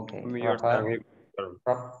 Okay. Rafael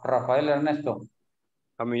Rafael Ernesto.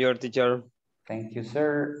 I'm your teacher. Thank you,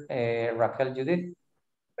 sir. Raquel Judith.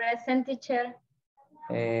 Present, teacher.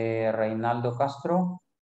 Reinaldo Castro.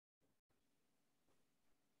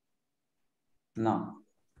 No.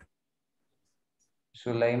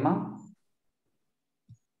 Suleima.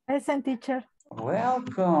 Present, teacher.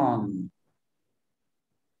 Welcome.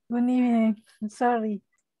 Good evening. Sorry.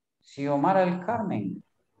 Xiomara El Carmen.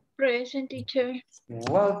 Present, teacher.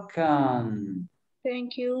 Welcome.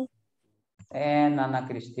 Thank you. And Ana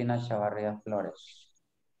Cristina Chavarria Flores.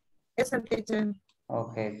 Present, teacher.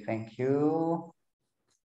 Okay, thank you.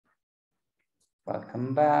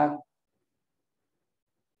 Welcome back.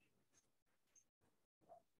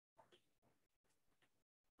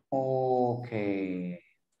 Okay.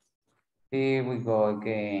 Here we go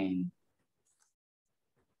again.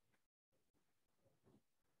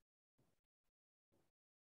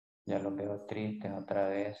 Ya lo veo triste otra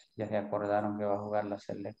vez. Ya se acordaron que va a jugar la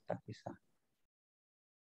selecta quizá.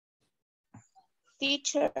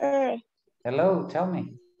 Teacher. Hello, tell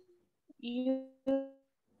me. You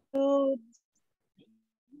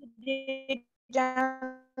didn't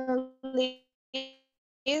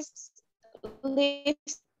listen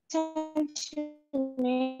to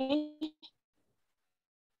me.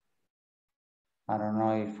 I don't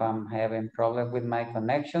know if I'm having problem with my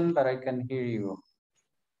connection, but I can hear you.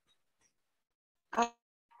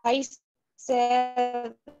 I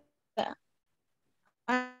said that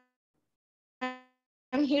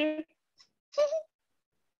I'm here.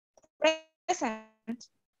 Present.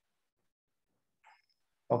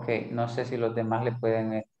 Ok, no sé si los demás le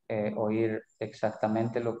pueden oír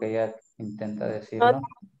exactamente lo que ella intenta decir, ¿no?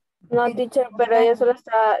 No, teacher, pero ella solo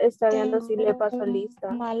está viendo si le pasó lista.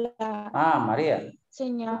 Ah, María.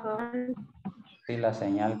 Señal. Sí, la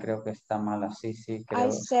señal creo que está mala. Sí, sí, creo.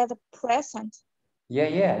 I said present. Yeah,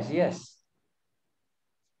 yes.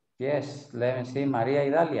 Yes, let me see. María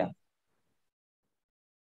Idalia.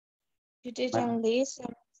 You didn't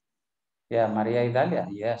listen. Yeah, María Idalia,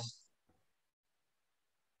 yes.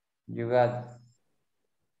 You got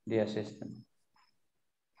the assistant.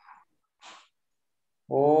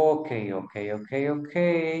 Okay.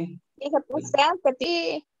 Dije presente,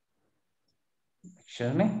 ti.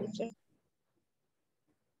 Excuse me?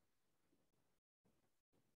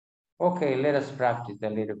 Okay, let us practice a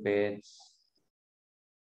little bit.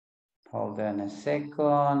 Hold on a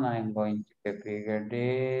second. I'm going to configure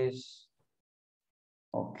this.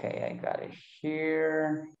 Okay, I got it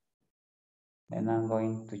here. And I'm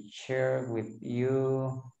going to share with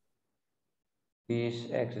you this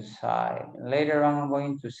exercise. Later on, I'm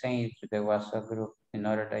going to send it to the WhatsApp group in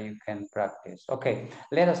order that you can practice. Okay,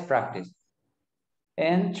 let us practice.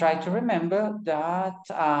 And try to remember that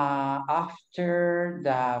after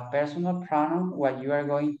the personal pronoun, what you are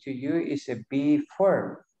going to use is a be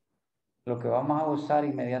form. Lo que vamos a usar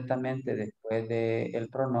inmediatamente después del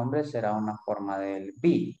pronombre será una forma del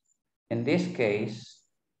be. In this case,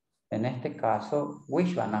 en este caso,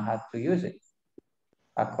 which one I have to use it?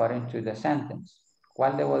 According to the sentence.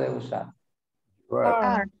 ¿Cuál debo de usar?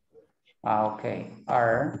 Are. Okay.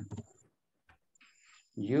 Are.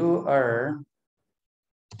 You are.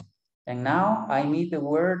 And now I need the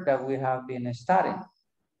word that we have been studying.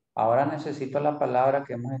 Ahora necesito la palabra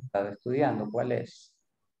que hemos estado estudiando. ¿Cuál es?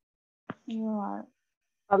 You are.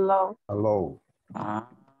 Allow. Allow.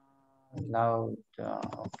 Allowed.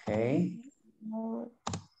 Okay.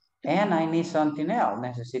 And I need something else.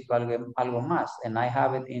 Necesito algo más. And I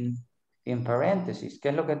have it in parentheses. ¿Qué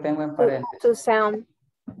es lo que tengo en paréntesis? To send.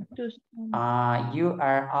 You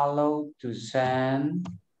are allowed to send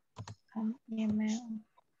An email.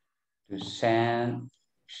 To send,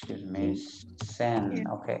 excuse me, send,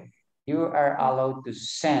 okay. You are allowed to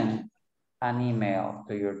send an email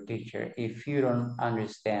to your teacher if you don't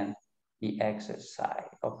understand the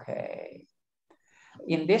exercise, okay.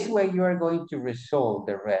 In this way, you are going to resolve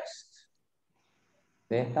the rest.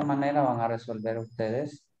 De esta manera van a resolver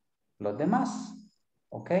ustedes los demás,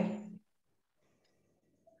 okay.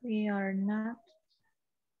 We are not.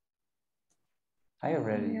 I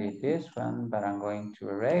already did this one, but I'm going to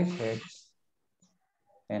erase it.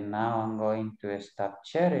 And now I'm going to stop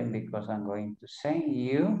sharing because I'm going to send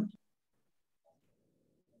you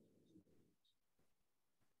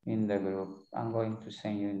in the group. I'm going to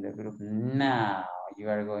send you in the group now. You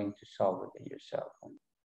are going to solve it yourself.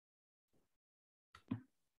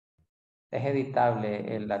 Es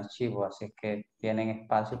editable el archivo, así que tienen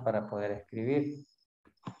espacio para poder escribir.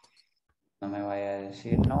 No me vaya a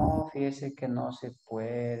decir, no, fíjese que no se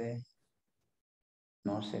puede.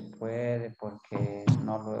 No se puede porque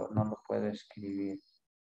no lo puedo escribir.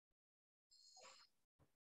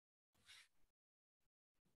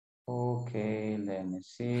 Okay, let me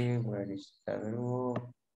see, where is the group?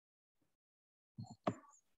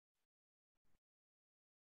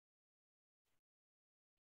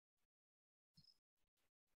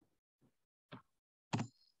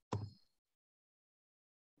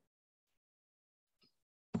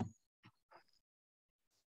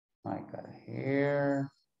 I got it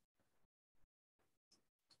here.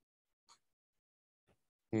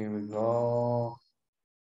 Here we go.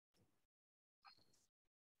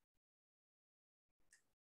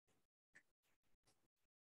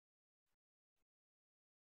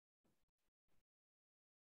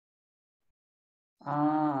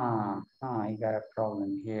 I got a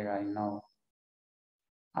problem here, I know.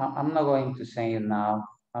 I'm not going to say it now.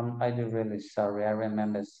 I'm really sorry, I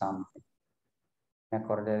remember something. Me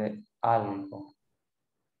acordé de algo.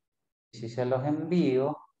 Si se los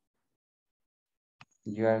envío,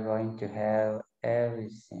 you are going to have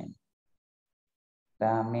everything.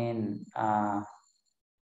 That means,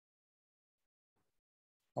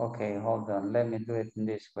 okay, hold on, let me do it in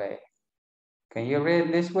this way. Can you read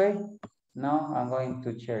it this way? No, I'm going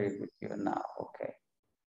to share it with you now, okay.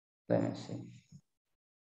 Let me see.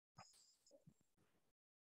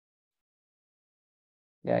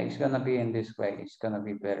 Yeah, it's gonna be in this way. It's gonna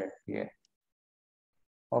be better here.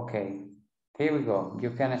 Okay, here we go.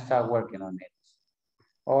 You can start working on it.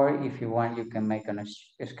 Or if you want, you can make a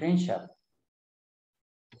screenshot.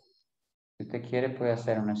 Si usted quiere, puede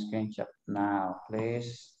hacer un screenshot now,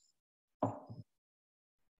 please.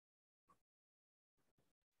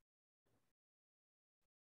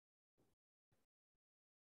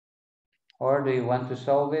 Or do you want to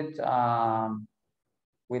solve it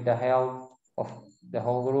with the help of the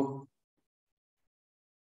whole group?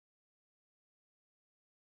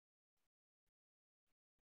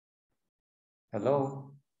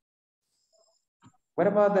 Hello? What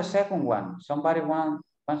about the second one? Somebody wants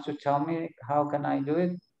to tell me how can I do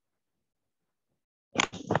it?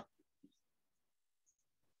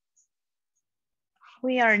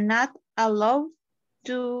 We are not allowed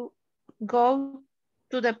to go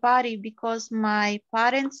to the party because my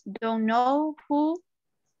parents don't know who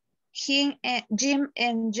Jim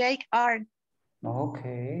and Jake are.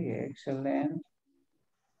 Okay, excellent.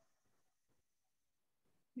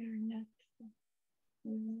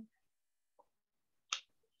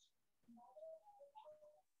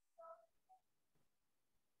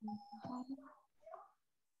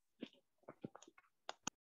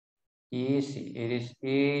 Easy, it is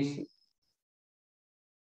easy.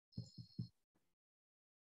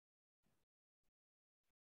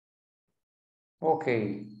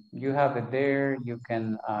 Okay, you have it there. You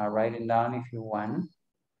can write it down if you want.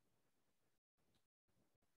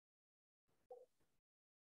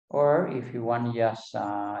 Or if you want, yes,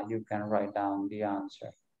 you can write down the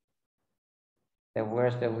answer. The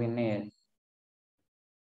words that we need.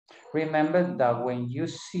 Remember that when you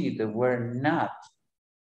see the word not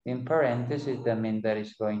in parentheses, that means that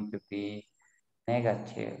it's going to be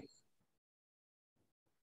negative.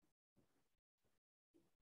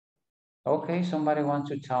 Okay, somebody wants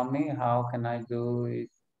to tell me how can I do it?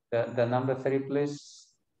 The number 3, please.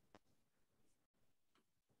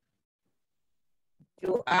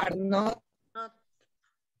 You are not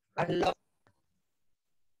allowed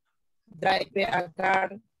to drive a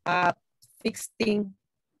car at 16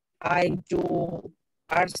 and you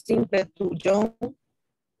are simply too young.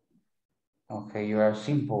 Okay, you are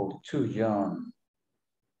simple, too young.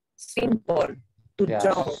 Simple, too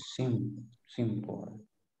young. Simple.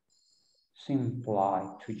 Simply,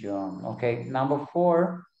 too young. Okay, number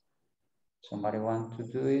 4. Somebody want to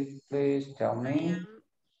do it, please tell me.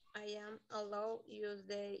 I am allowed to use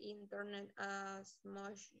the internet as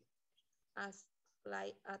much as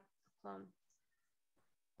like at home.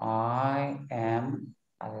 I am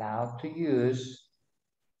allowed to use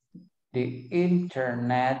the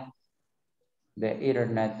internet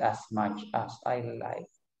as much as I like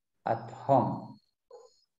at home.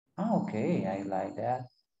 Okay, I like that.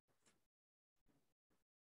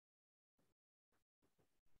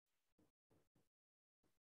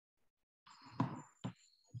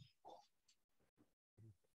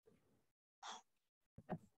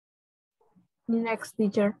 Next,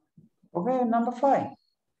 teacher. Okay, number 5.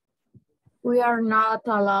 We are not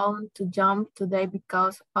allowed to jump today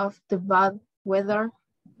because of the bad weather.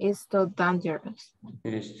 It's too dangerous.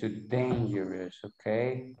 It is too dangerous,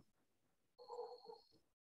 okay?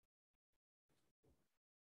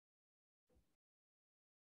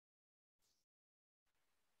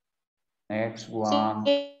 Next one.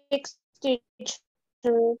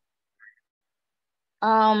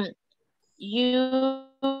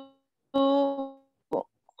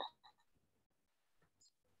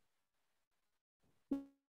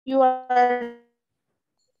 You are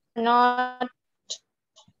not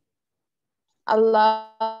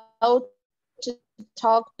allowed to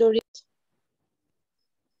talk during.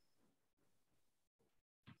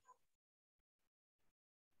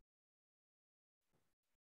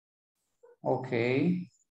 Okay.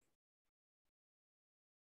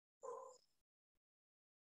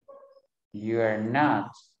 You are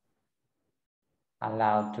not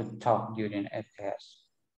allowed to talk during a test.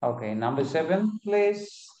 Okay, number 7, please.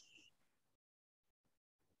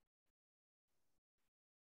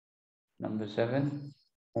 Number 7,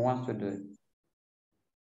 who wants to do it?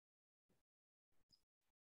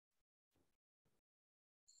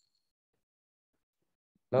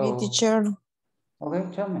 Hello? Me, teacher.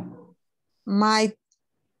 Okay, tell me. Mike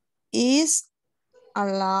is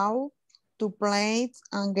allowed to play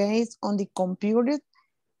and games on the computer.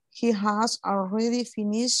 He has already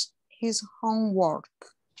finished his homework.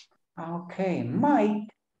 Okay, Mike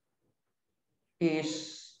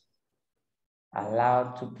is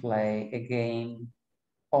allowed to play a game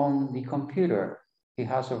on the computer. He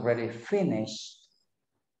has already finished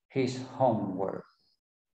his homework.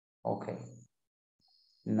 Okay.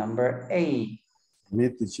 Number 8. Me,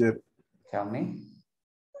 teacher. Tell me.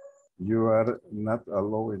 You are not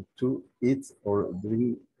allowed to eat or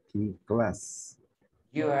drink in class.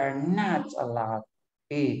 You are not allowed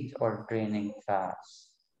to eat or drink in class.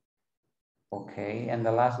 Okay, and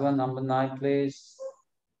the last one, number 9, please.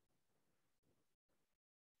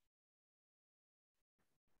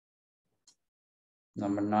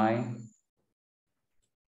 Number 9.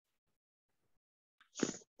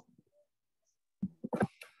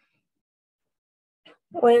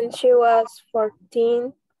 When she was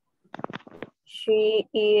 14, she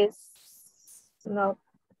is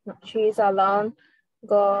allowed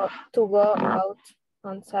to go out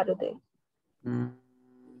on Saturday.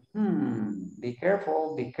 Be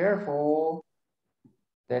careful, be careful.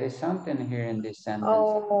 There is something here in this sentence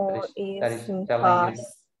that is telling you.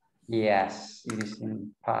 Yes, it is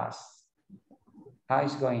in past. How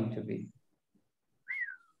is going to be?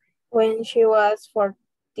 When she was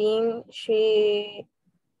 14, she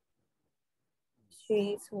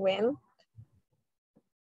went.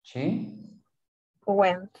 She?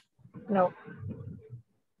 Went. No.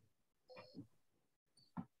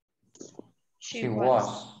 She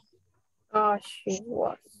was. She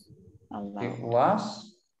was. It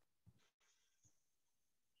was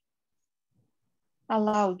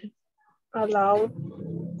Allowed. Allowed.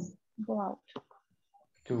 Go out.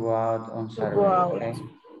 to go out on To Saturday. go out.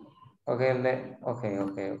 Okay.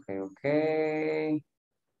 Okay.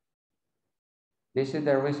 This is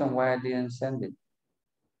the reason why I didn't send it.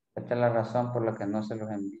 Esta es la razón por la que no se los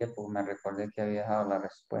envié, porque me recordé que había dejado las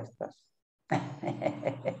respuestas.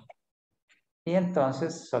 Y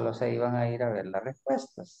entonces solo se iban a ir a ver las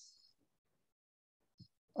respuestas.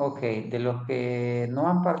 Ok, de los que no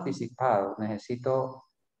han participado, necesito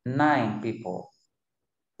 9 people.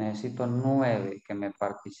 Necesito 9 que me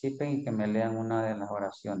participen y que me lean una de las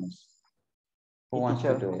oraciones. Who wants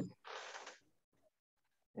to do it?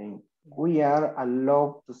 We are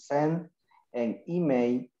allowed to send an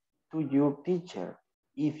email to your teacher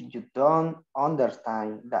if you don't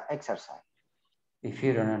understand the exercise. If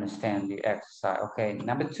you don't understand the exercise. Okay,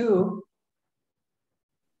 number 2.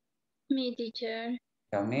 Me, teacher.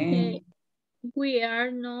 Tell me. We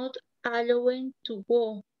are not allowed to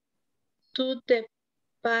go to the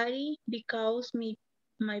party because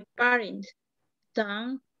my parents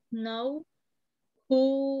don't know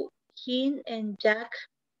who he and Jack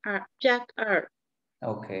are.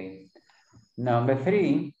 Okay. Number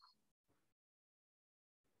 3.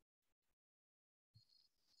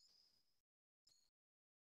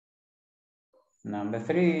 Number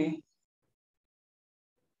 3.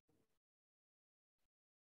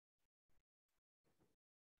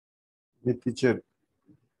 The teacher.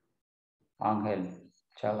 Angel,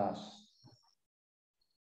 tell us.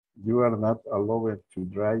 You are not allowed to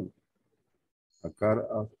drive a car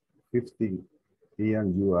of 15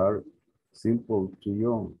 and you are simple too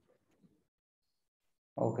young.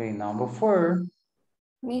 Okay, number 4.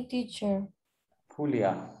 Me, teacher.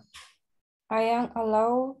 Julia. I am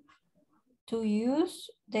allowed to use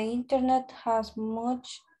the internet as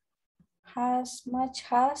much as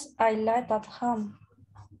I like at home.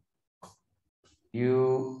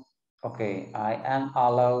 Okay, I am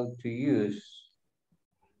allowed to use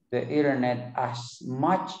the internet as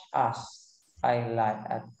much as I like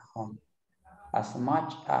at home. As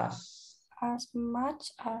much as I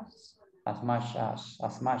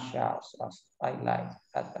like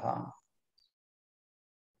at home.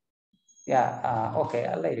 Yeah,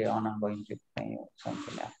 okay, later on I'm going to explain you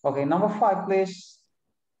something else. Okay, number 5, please.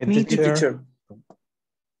 Me, teacher.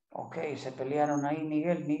 Okay, se pelearon ahí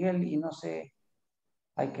Miguel, y no sé.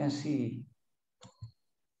 I can see.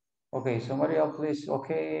 Okay, somebody else, please.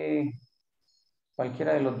 Okay,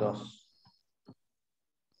 cualquiera de los dos.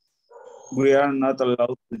 We are not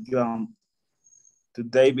allowed to jump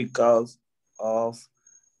today because of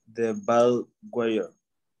the bad weather.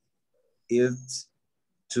 It's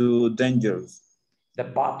too dangerous. The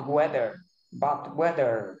bad weather.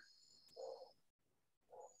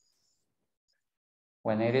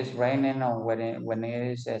 When it is raining or when it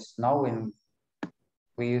is snowing,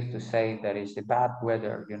 we used to say that it's the bad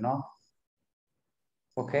weather, you know?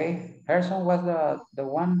 Okay, Harrison was the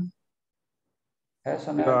one.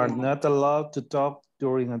 Harrison, You are not allowed to talk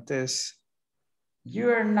during a test.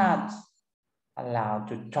 You are not allowed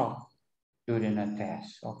to talk during a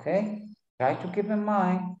test, okay? Try to keep in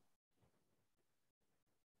mind.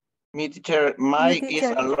 Me, teacher, Mike is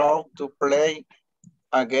allowed to play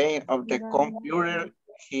a game of the computer.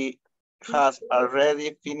 He has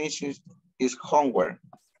already finished his homework.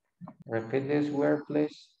 Repeat this word,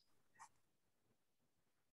 please.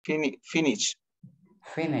 Finished.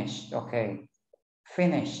 Finished, okay.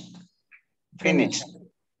 Finished. Finished.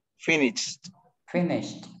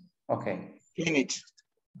 Okay. Finished.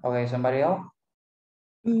 Okay, somebody else?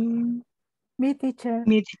 Me, teacher.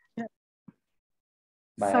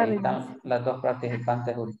 Vaya, ahí están las dos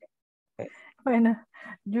participantes últimas. Okay. Bueno,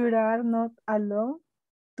 you are not allowed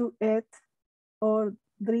to eat or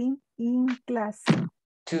drink in class.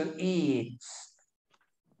 To eat.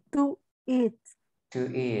 To eat. To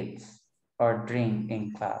eat or drink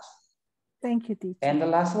in class. Thank you, teacher. And the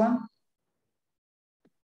last one?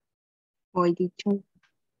 Boy, teacher.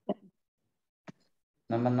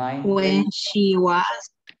 Number 9. When she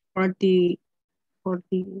was 40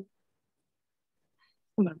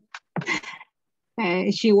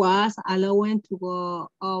 she was allowed to go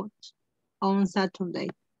out on Saturday.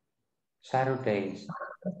 Saturdays.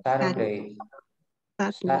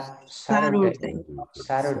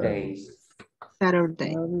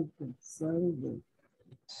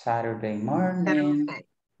 Saturday morning.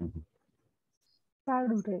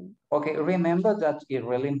 Saturday. Okay, remember that it's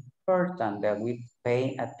really important that we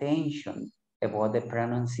pay attention about the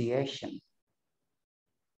pronunciation.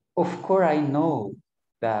 Of course, I know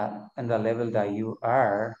that in the level that you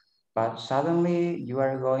are, But suddenly you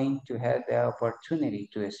are going to have the opportunity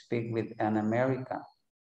to speak with an American,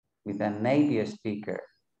 with a native speaker.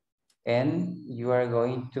 And you are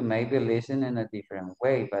going to maybe listen in a different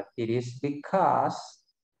way, but it is because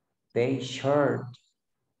they shared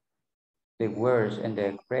the words and the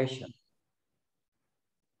expression.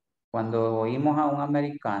 Cuando oímos a un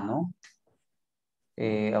americano,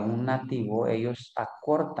 a un nativo, ellos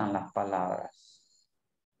acortan las palabras,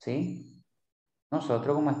 ¿sí?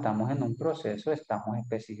 Nosotros, como estamos en un proceso, estamos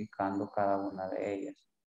especificando cada una de ellas.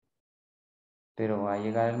 Pero va a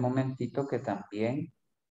llegar el momentito que también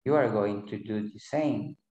you are going to do the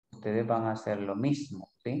same. Ustedes van a hacer lo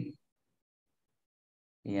mismo, ¿sí?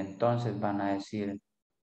 Y entonces van a decir,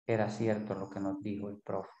 era cierto lo que nos dijo el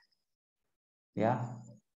profe. ¿Ya?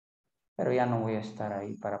 Pero ya no voy a estar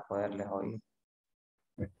ahí para poderles oír.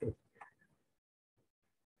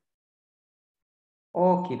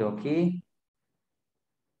 Okidoki.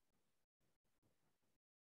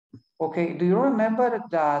 Okay, do you remember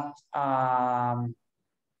that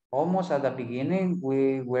almost at the beginning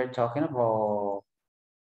we were talking about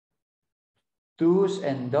do's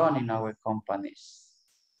and don'ts in our companies?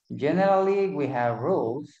 Generally, we have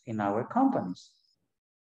rules in our companies.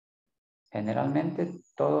 Generalmente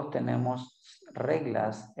todos tenemos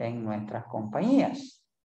reglas en nuestras compañías.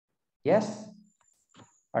 Yes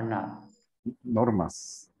or not?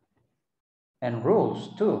 Normas. And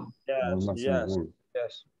rules too. Normas and rules.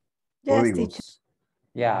 Yes. Yes, teacher.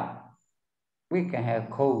 Yeah, we can have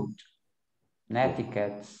code,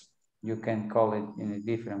 etiquettes. You can call it in a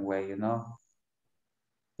different way, you know.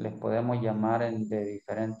 Les podemos llamar de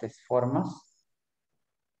diferentes formas.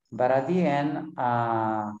 But at the end,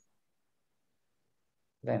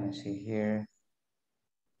 let me see here.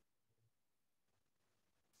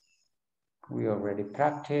 We already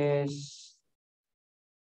practiced.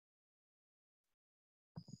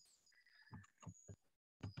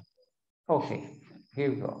 Okay, here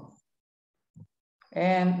we go.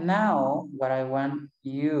 And now what I want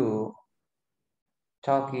you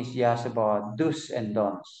talk is just about do's and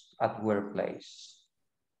don'ts at workplace.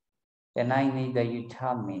 And I need that you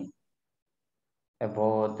tell me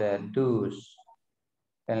about the do's.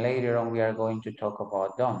 And later on we are going to talk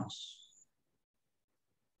about don'ts.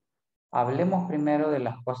 Hablemos primero de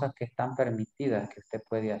las cosas que están permitidas que usted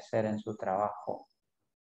puede hacer en su trabajo.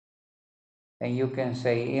 And you can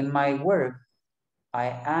say, in my work,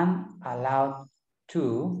 I am allowed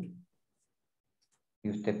to,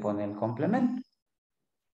 y usted pone el complemento.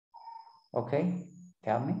 Okay,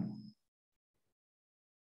 tell me.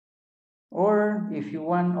 Or if you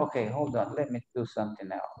want, okay, hold on, let me do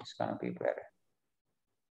something else. It's gonna be better.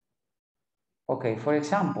 Okay, for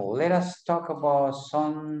example, let us talk about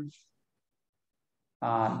some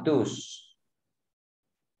do's.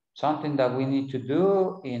 Something that we need to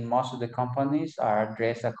do in most of the companies are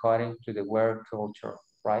dressed according to the work culture,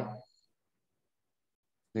 right?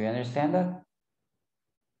 Do you understand that?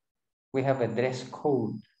 We have a dress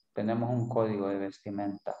code. Tenemos un código de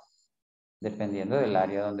vestimenta, dependiendo del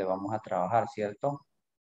área donde vamos a trabajar, ¿cierto?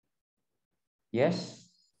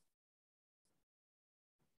 Yes?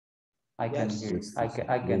 I can hear you. I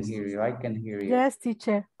can hear you. I can hear you. Yes,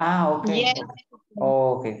 teacher. Okay. Yes.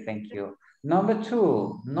 Okay, thank you. Number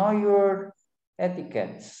 2, know your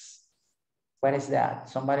etiquettes. What is that?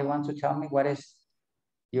 Somebody wants to tell me what is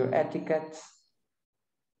your etiquettes?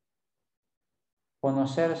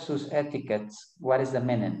 Conocer sus etiquettes. What is the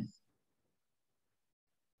meaning?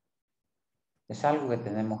 Es algo que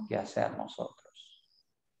tenemos que hacer nosotros.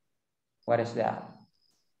 What is that?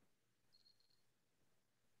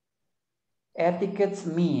 Etiquettes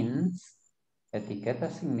means, etiqueta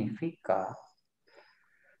significa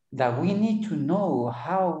that we need to know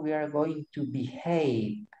how we are going to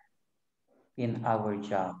behave in our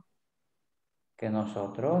job. Que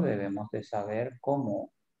nosotros debemos de saber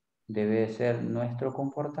cómo debe ser nuestro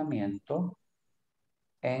comportamiento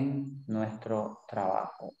en nuestro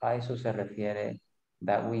trabajo. A eso se refiere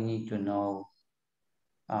that we need to know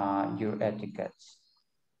your etiquettes.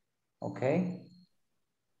 Okay?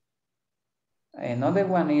 Another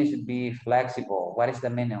one is be flexible. What is the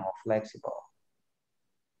meaning of flexible?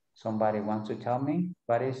 Somebody wants to tell me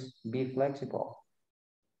what is be flexible?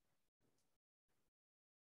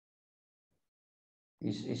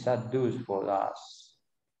 It's a do for us.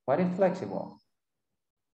 What is flexible?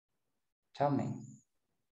 Tell me.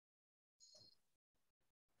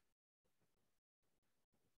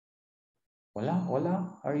 Hola,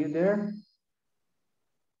 hola, are you there?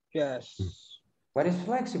 Yes. What is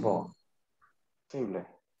flexible? Flexible.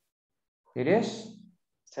 It is?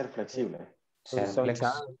 Ser flexible. Ser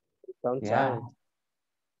flexible. Yeah.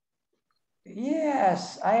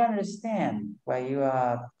 Yes, I understand what you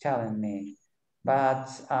are telling me, but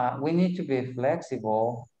we need to be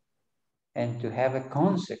flexible and to have a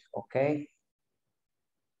concept, okay?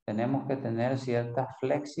 Tenemos que tener cierta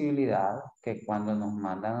flexibilidad que cuando nos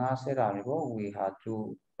mandan a hacer algo, we have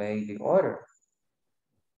to obey the order.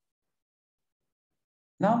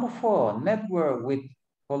 Number 4, network with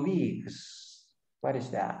colleagues. What is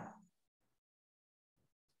that?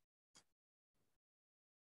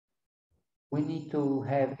 We need to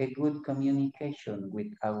have a good communication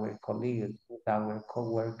with our colleagues, with our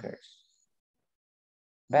co-workers.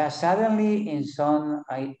 But suddenly in some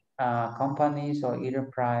companies or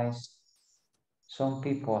enterprise, some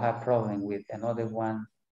people have problem with another one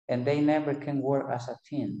and they never can work as a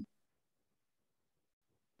team.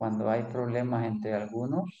 Cuando hay problemas entre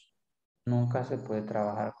algunos, nunca se puede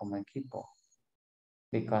trabajar como equipo.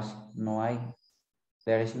 Because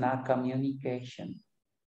there is not communication.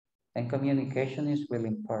 And communication is really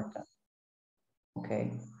important.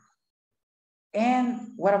 Okay.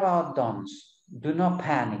 And what about don'ts? Do not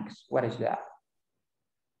panic. What is that?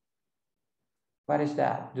 What is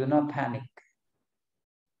that? Do not panic.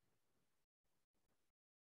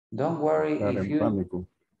 Don't worry if you... Pánico.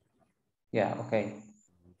 Yeah, okay.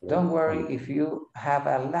 Don't worry if you have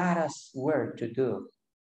a lot of work to do.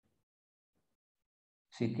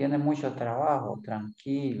 Si tiene mucho trabajo,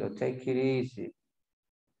 tranquilo, take it easy.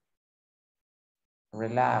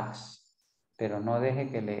 Relax. Pero no deje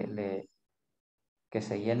que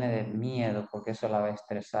se llene de miedo porque eso la va a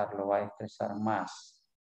estresar, lo va a estresar más.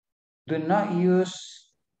 Do not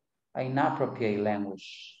use inappropriate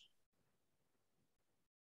language.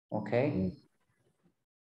 Okay?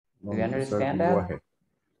 Do you understand that?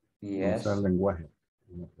 Yes.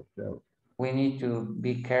 We need to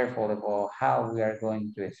be careful about how we are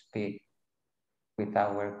going to speak with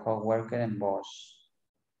our co-worker and boss.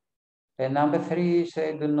 And number 3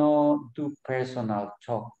 say do not do personal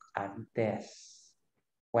talk at desk.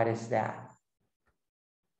 What is that?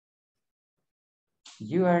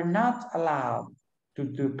 You are not allowed to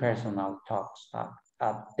do personal talks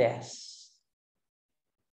at desk.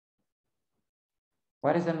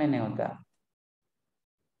 What is the meaning of that?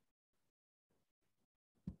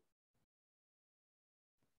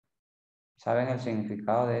 ¿Saben el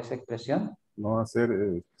significado de esa expresión? No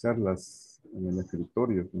hacer charlas en el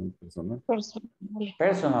escritorio con el personal.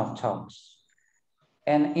 Personal talks.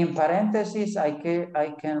 And in parentheses, I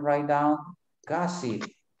can write down gossip.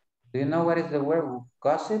 Do you know what is the word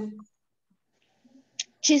gossip?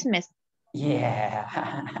 Chismes.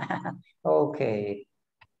 Yeah. Okay.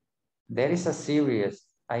 There is a series.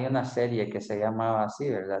 Hay una serie que se llamaba así,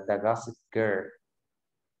 ¿verdad? The Gossip Girl.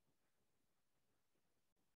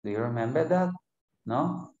 Do you remember that?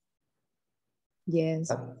 ¿No? Yes.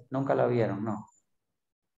 Nunca la vieron, ¿no?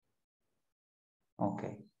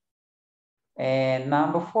 Okay. And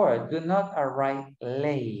number 4, do not arrive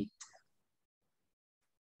late.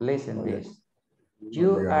 Listen this.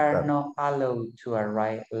 You are not allowed to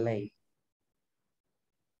arrive late.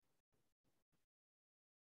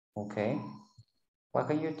 Okay. What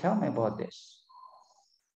can you tell me about this?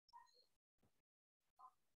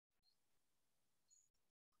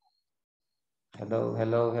 Hello,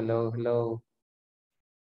 hello, hello, hello.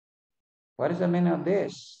 What is the meaning of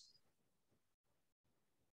this?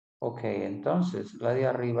 Ok, entonces la de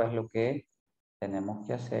arriba es lo que tenemos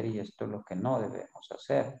que hacer y esto es lo que no debemos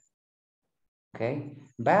hacer. Okay,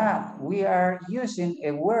 but we are using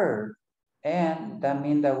a word and that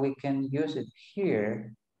means that we can use it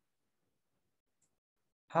here.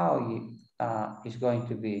 How is going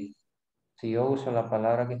to be? Si yo uso la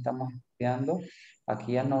palabra que estamos estudiando,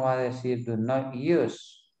 aquí ya no va a decir do not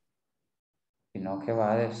use, sino que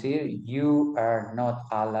va a decir you are not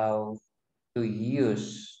allowed to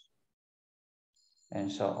use, and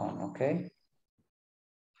so on, okay?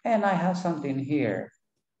 And I have something here.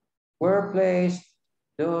 Workplace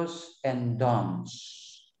do's and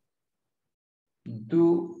don'ts.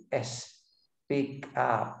 Do speak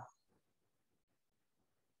up.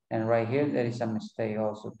 And right here, there is a mistake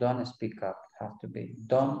also. Don't speak up. It has to be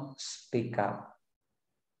don't speak up.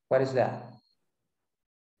 What is that?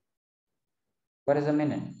 What is the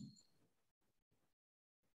meaning?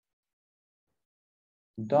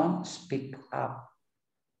 Don't speak up.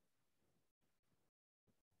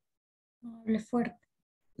 No hable fuerte.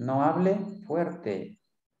 No hable fuerte.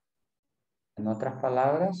 En otras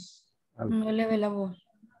palabras. No eleve la voz.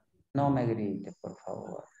 No me grite, por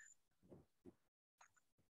favor.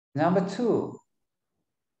 Number 2.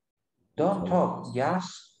 Don't talk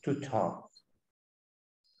just to talk.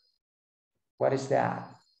 What is that?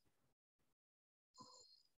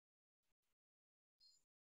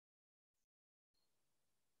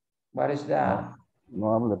 What is that?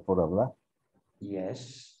 No hable por hablar.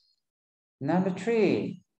 Yes. Number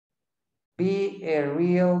 3, be a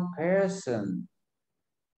real person.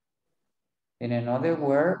 In another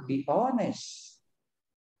word, be honest.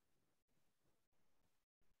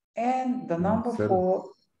 And the number 4.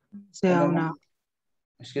 Sea una,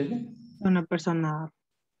 Excuse me? una persona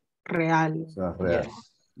real. O sea, real.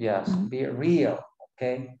 Yes, be real,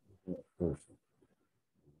 okay?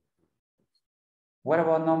 What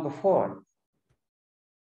about number 4?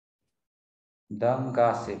 Don't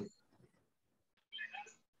gossip.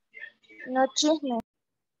 No chisme.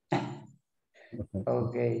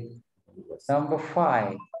 Okay. Number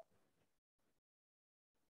 5.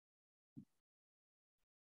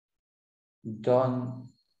 Don't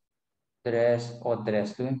dress or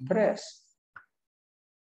dress to impress.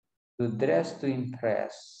 To dress to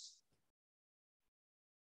impress.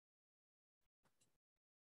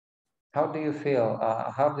 How do you feel?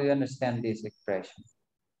 How do you understand this expression?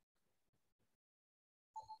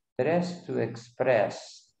 Dress to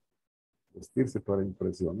express. Vestirse para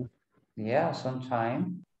impresionar. Yeah,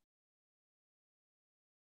 sometime.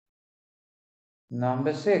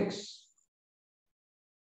 Number 6.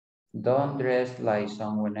 Don't dress like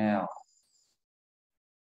someone else.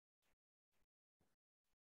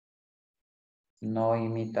 No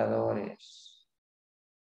imitadores.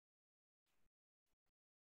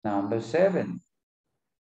 Number 7.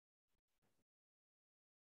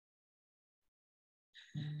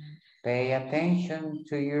 Pay attention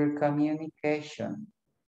to your communication.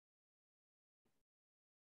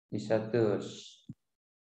 It's a dus.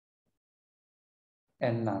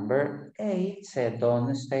 And number 8 said,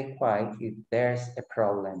 don't stay quiet if there's a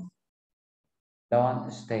problem.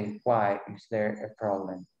 Don't stay quiet if there's a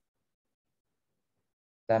problem.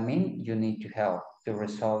 That means you need to help to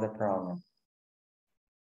resolve the problem.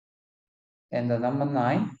 And the number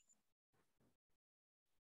 9,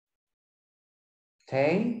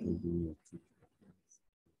 take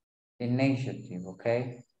initiative,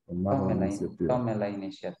 okay? Tome la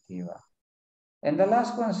iniciativa. And the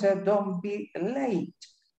last one said, don't be late.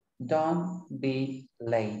 Don't be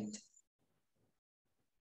late.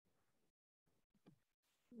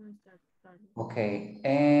 Okay,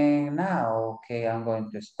 and now, okay, I'm going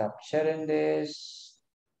to stop sharing this.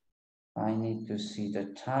 I need to see the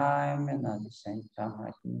time, and at the same time,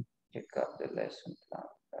 I can check out the lesson plan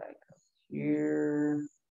that I got here.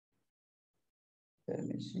 Let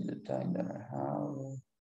me see the time that I have.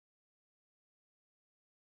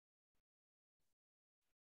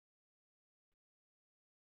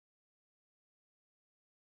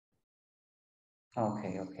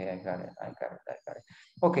 Okay, I got it.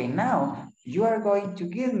 Okay, now you are going to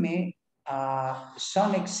give me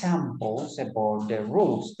some examples about the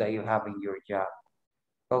rules that you have in your job.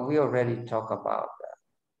 But we already talked about that.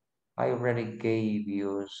 I already gave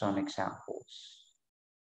you some examples.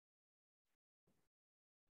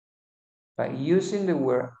 But using the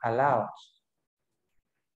word allows,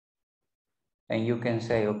 and you can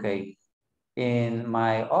say, okay, in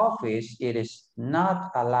my office, it is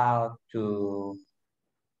not allowed to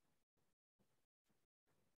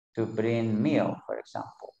bring meal, for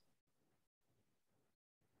example.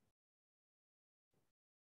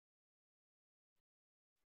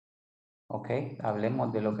 Ok,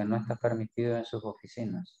 hablemos de lo que no está permitido en sus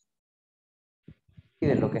oficinas y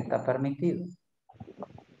de lo que está permitido.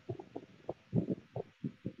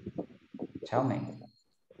 Tell me.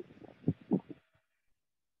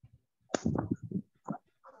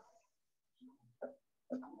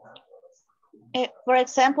 For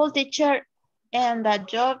example, teacher, and the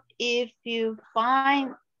job, if you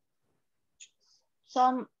find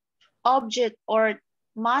some object or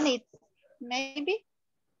money, maybe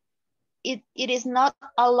it is not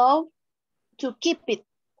allowed to keep it.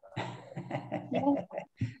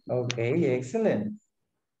 Okay, excellent.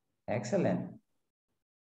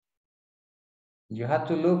 You have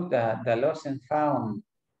to look the lost and found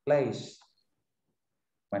place.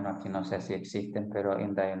 Bueno, aquí no sé si existen, pero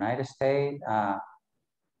in the United States,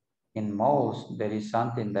 in most, there is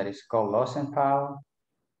something that is called lost and found.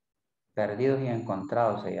 Perdidos y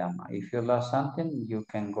encontrados se llama. If you lost something, you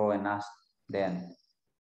can go and ask them.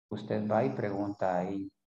 Usted va y pregunta ahí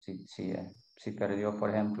si perdió,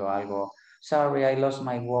 por ejemplo, algo. Sorry, I lost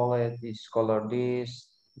my wallet. It's color this.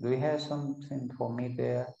 Do you have something for me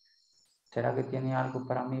there? ¿Será que tiene algo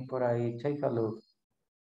para mí por ahí? Take a look.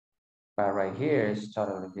 But right here is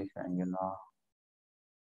totally different, you know.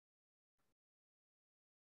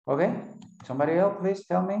 Okay, somebody else, please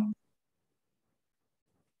tell me.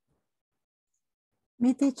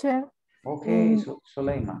 Me, teacher. Okay,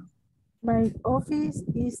 Suleiman. My office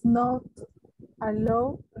is not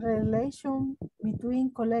allow relation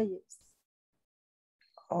between colleagues.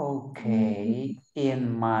 Okay,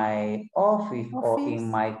 in my office or in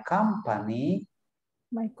my company,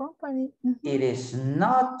 it is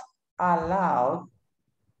not allowed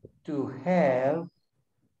to have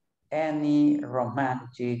any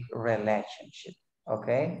romantic relationship.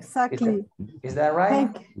 Okay? Exactly. Is that right?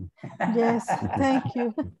 Thank you. Yes, thank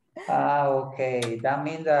you. Okay, that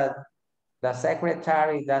means that the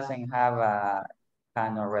secretary doesn't have a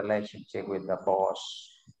kind of relationship with the boss.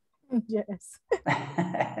 Yes.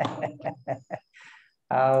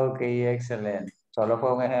 Okay, excellent. Solo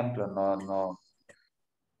fue un ejemplo, no.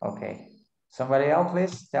 Okay. Somebody else,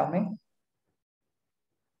 please tell me.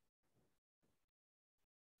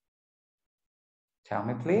 Tell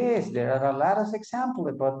me, please. There are a lot of examples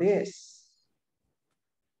about this.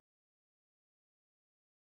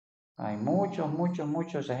 Hay muchos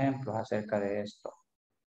ejemplos acerca de esto.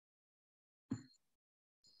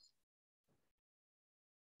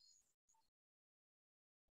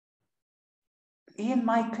 In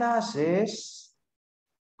my classes,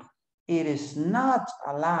 it is not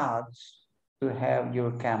allowed to have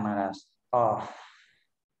your cameras off.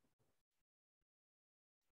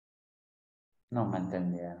 No me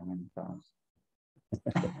entendieron entonces.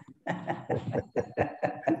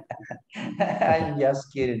 I'm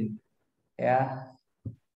just kidding. Yeah.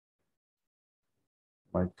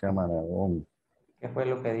 My camera on. ¿Qué fue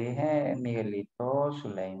lo que dije? Miguelito,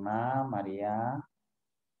 Zuleima, María,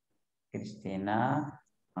 Cristina,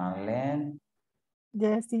 Marlene.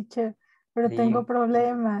 Yes, teacher. Pero Sí. tengo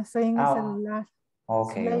problemas. Estoy en el celular.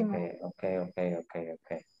 Ok. Zuleima. Ok.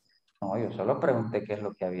 No, yo solo pregunté qué es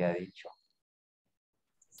lo que había dicho.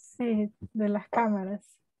 Sí, de las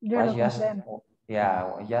cámaras. Yo Well, lo comprendo.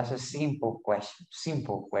 just a simple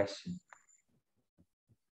question.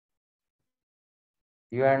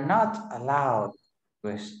 You are not allowed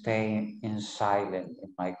to stay in silent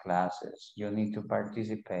in my classes. You need to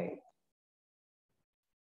participate.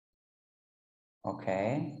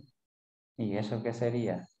 Okay. ¿Y eso qué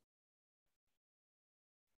sería?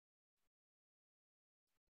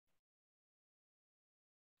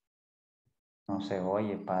 No se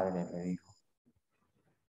oye, padre, le dijo.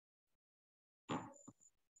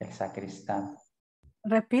 El sacristán.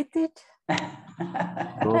 Repeat it.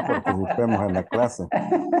 Todos participemos en la clase.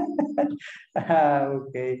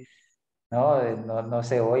 Ok. No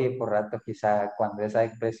se oye por rato, quizá cuando esas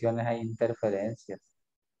expresiones hay interferencias.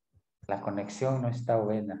 La conexión no está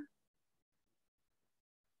buena.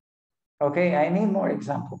 Okay, I need more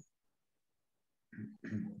example.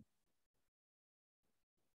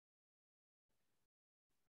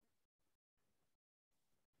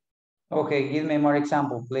 Okay, give me more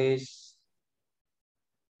example, please.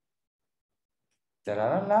 There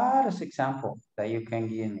are a lot of examples that you can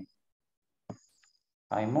give me.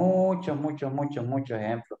 Hay muchos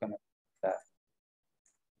ejemplos que me pueden dar.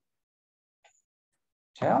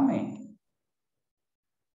 Tell me.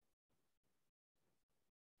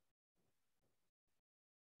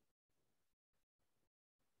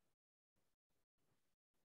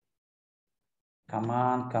 Come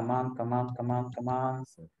on.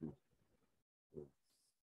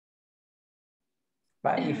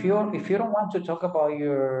 But if you don't want to talk about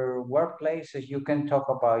your workplaces, you can talk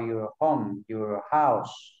about your home, your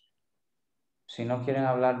house. Si no quieren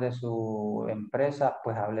hablar de su empresa,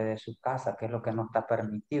 pues hable de su casa, que es lo que no está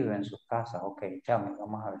permitido en su casa. Ok, chame,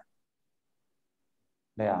 vamos a ver.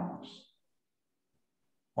 Veamos.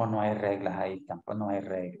 O no hay reglas ahí, tampoco no hay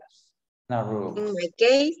reglas. No rules.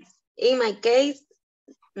 In my case,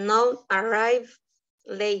 no arrive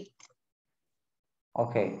late.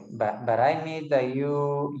 Okay, but I need that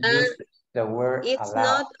you use the word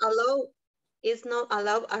allow. It's not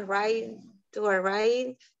allowed to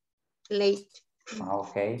arrive late.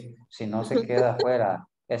 Okay, si no se queda afuera.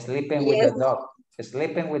 Sleeping with the dog.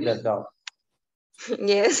 Sleeping with the dog.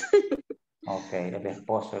 Yes. Okay, el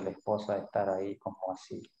esposo a estar ahí como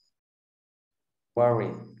así.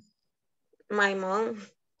 Worried. My mom.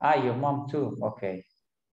 Your mom too. Okay.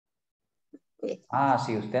 Yes.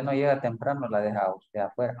 Si usted no llega temprano, la deja usted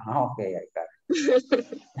afuera. Okay, I got it.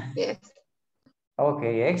 Yes.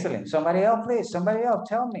 Okay, excellent. Somebody else, please. Somebody else,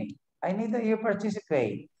 tell me. I need that you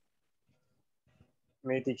participate.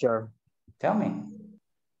 Me, teacher. Tell me.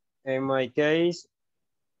 In my case,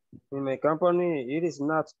 in my company, it is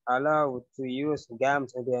not allowed to use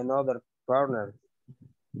gums in another corner.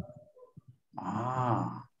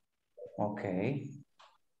 Okay.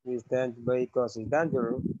 Is that because it's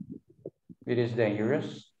dangerous? It is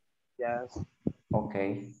dangerous? Yes.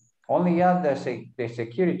 Okay. Only the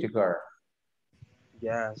security guard.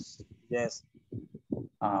 Yes.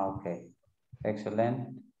 Okay.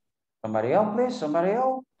 Excellent. Somebody else, please. Somebody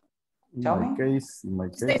else. Tell me. In my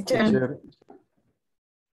case, teacher.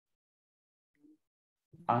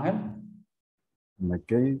 Angel. In my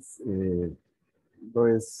case,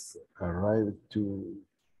 Doris arrived 10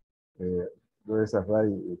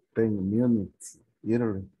 minutes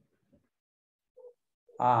early.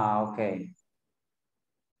 Ah, okay.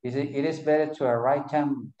 It is better to arrive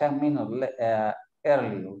 10 minutes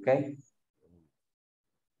early, okay?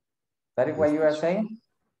 That is what you are saying?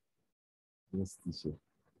 Yes, teacher.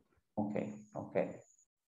 Okay, okay.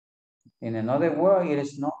 In another word, it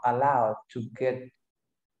is not allowed to get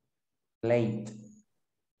late.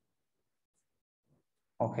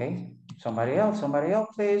 Okay, somebody else,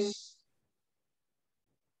 please.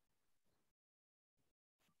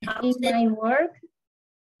 In my work,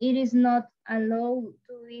 it is not allowed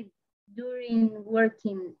to eat during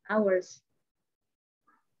working hours.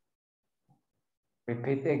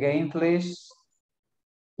 Repeat again, please.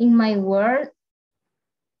 In my work,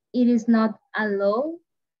 it is not allowed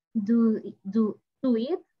to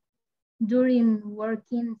eat during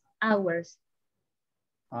working hours.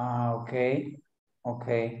 Ah, okay,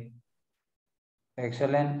 okay.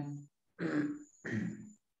 Excellent.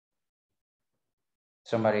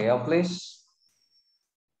 Somebody else, please.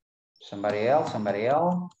 Somebody else.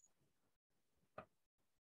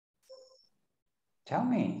 Tell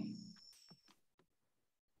me.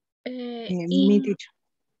 Me, teacher.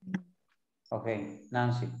 Okay,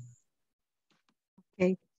 Nancy.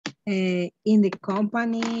 Okay. In the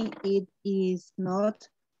company, it is not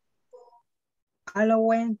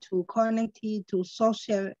allowed to connect to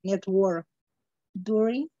social network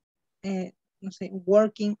during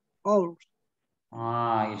working hours.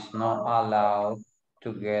 Ah, it's not allowed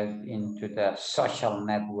to get into the social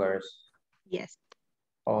networks. Yes.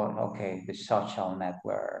 Oh, okay, the social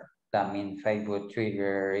network. That means Facebook,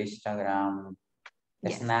 Twitter, Instagram,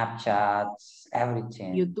 yes. Snapchat,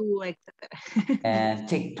 everything. You do it. And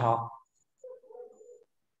TikTok.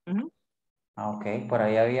 Ok, por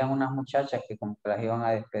ahí habían unas muchachas que como que las iban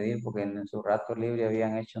a despedir porque en su rato libre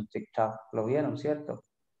habían hecho un TikTok. ¿Lo vieron, cierto?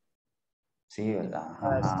 Sí, ¿verdad?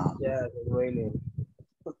 Ajá.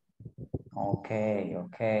 Okay.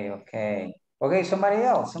 Okay, somebody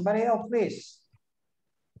else, please.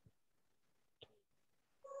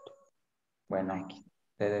 Bueno,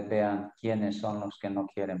 ustedes vean quiénes son los que no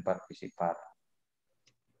quieren participar.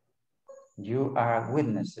 You are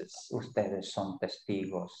witnesses. Ustedes son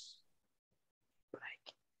testigos.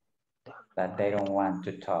 That they don't want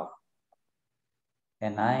to talk.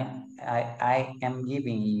 And I am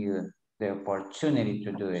giving you the opportunity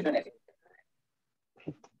to do it.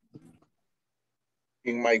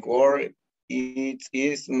 In my work, it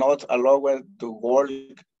is not allowed to work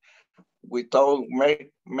without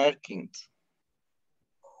markings.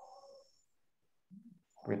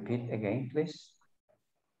 Repeat again, please.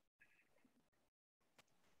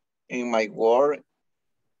 In my work,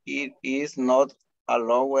 it is not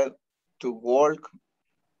allowed to work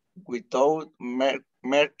without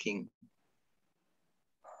marking.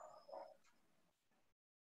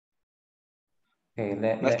 Okay,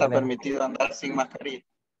 no está permitido andar sin mascarilla.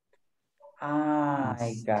 Ah,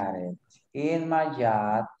 I got it. In my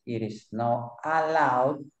job, it is not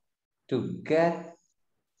allowed to get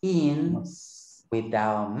in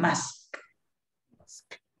without mask.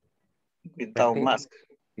 Without mask.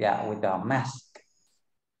 Yeah, without mask.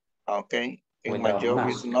 Okay. In Without my job, mask.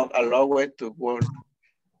 is not allowed to work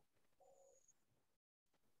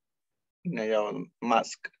in a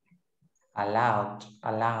mask. Allowed.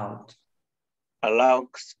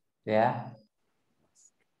 Allows. Yeah.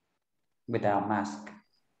 Without mask.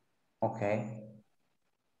 Okay.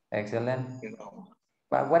 Excellent.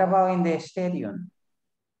 But what about in the stadium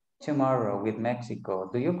tomorrow with Mexico?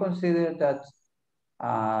 Do you consider that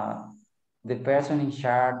the person in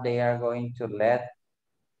charge, they are going to let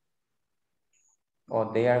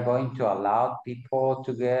or they are going to allow people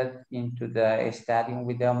to get into the stadium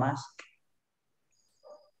with their mask?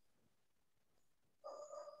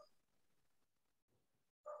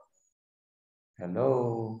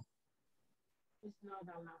 Hello. It's not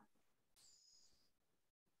allowed.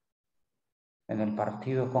 En el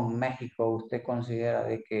partido con México, ¿usted considera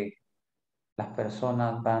de que las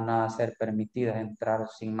personas van a ser permitidas entrar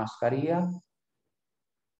sin mascarilla?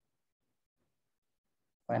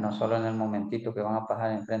 Bueno, solo en el momentito que van a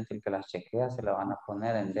pasar enfrente el que las chequea, se la van a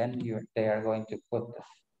poner and then they are going to put them.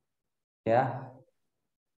 Yeah?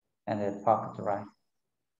 And their pocket, right?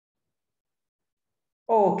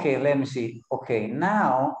 Okay, let me see. Okay,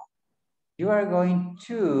 now you are going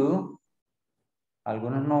to...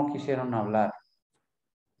 Algunos no quisieron hablar.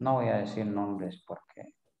 No voy a decir nombres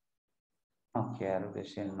porque No quiero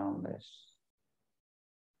decir nombres.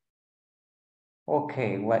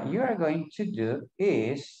 Okay, what you are going to do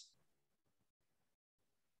is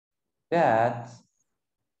that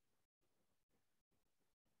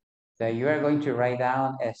you are going to write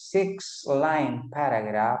down a 6-line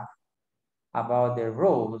paragraph about the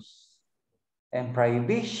rules and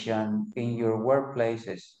prohibition in your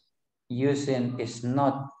workplaces using is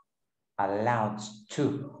not allowed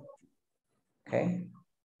to. Okay.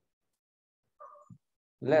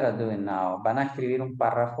 Let us do it now. Van a escribir un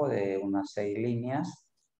párrafo de unas 6 líneas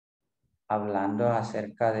hablando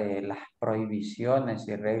acerca de las prohibiciones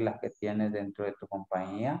y reglas que tienes dentro de tu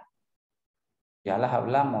compañía. Ya las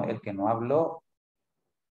hablamos. El que no habló,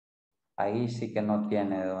 ahí sí que no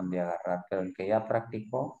tiene de dónde agarrar, pero el que ya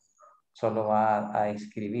practicó solo va a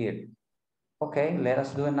escribir. Okay, let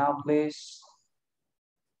us do it now, please.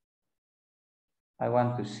 I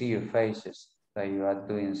want to see your faces that you are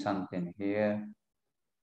doing something here.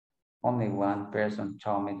 Only one person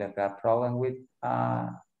told me that got problem with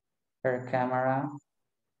her camera.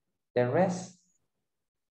 The rest,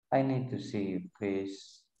 I need to see you,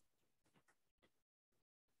 please.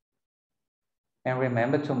 And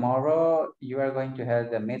remember, tomorrow you are going to have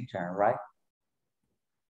the midterm, right?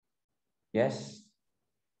 Yes?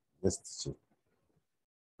 Yes, teacher.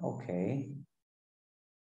 Okay.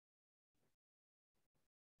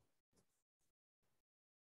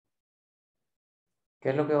 ¿Qué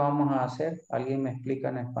es lo que vamos a hacer? ¿Alguien me explica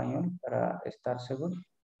en español para estar seguro?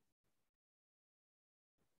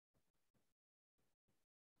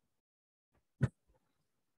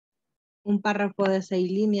 Un párrafo de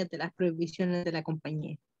 6 líneas de las prohibiciones de la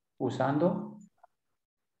compañía. ¿Usando?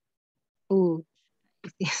 No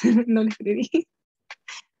lo escribí.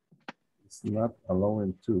 It's not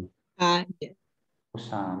allowed to. Yeah.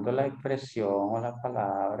 Usando la expresión o la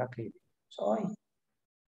palabra que soy.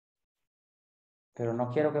 Pero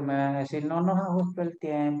no quiero que me vayan a decir, no nos ajustó el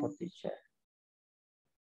tiempo, teacher.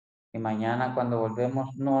 Y mañana cuando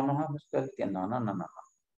volvemos, no nos ajustó el tiempo. No.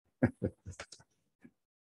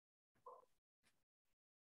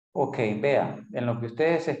 Ok, vean, en lo que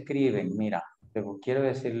ustedes escriben, mira, quiero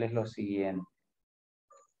decirles lo siguiente.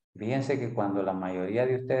 Fíjense que cuando la mayoría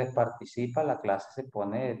de ustedes participa, la clase se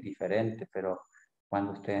pone diferente, pero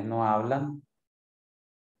cuando ustedes no hablan,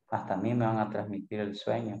 hasta a mí me van a transmitir el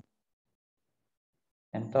sueño.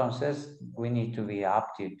 Entonces, we need to be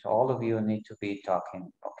active. All of you need to be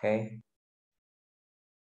talking, okay?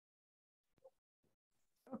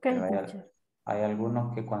 Okay, teacher. Hay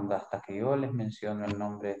algunos que cuando hasta que yo les menciono el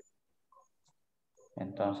nombre,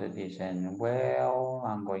 entonces dicen, well,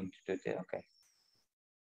 I'm going to do it, okay.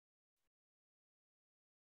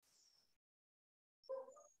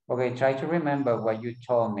 Okay, try to remember what you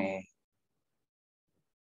told me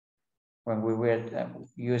when we were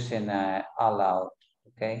using allowed,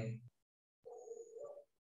 okay?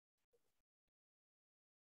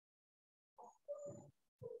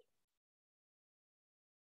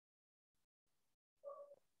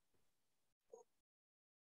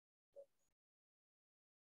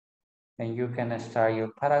 And you can start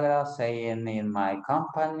your paragraph saying, in my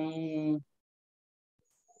company,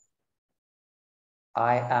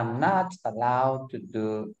 I am not allowed to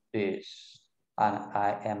do this. And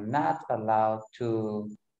I am not allowed to,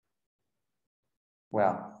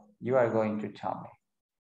 well, you are going to tell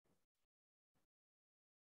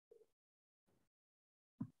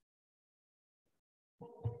me.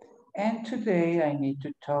 And today I need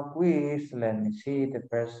to talk with, let me see, the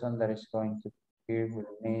person that is going to be here with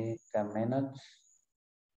me 10 minutes.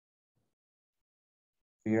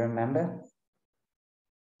 Do you remember?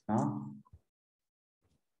 ¿No?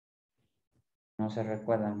 ¿No se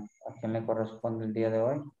recuerdan a quién le corresponde el día de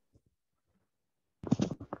hoy?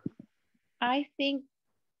 I think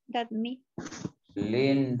that me.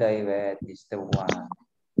 Linda Yvette is the one.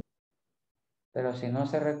 Pero si no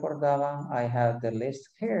se recordaban, I have the list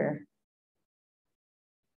here.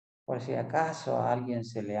 Por si acaso a alguien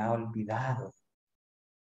se le ha olvidado.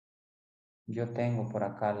 Yo tengo por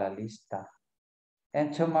acá la lista.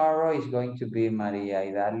 And tomorrow is going to be Maria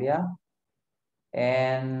Idalia.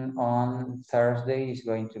 And on Thursday is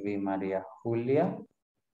going to be Maria Julia.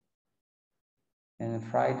 And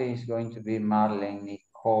Friday is going to be Marlene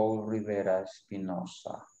Nicole Rivera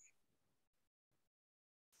Espinosa.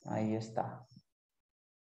 Ahí está.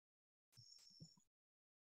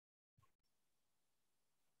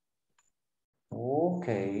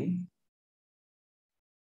 Okay.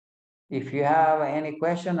 If you have any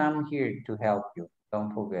question, I'm here to help you.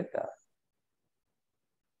 Don't forget that.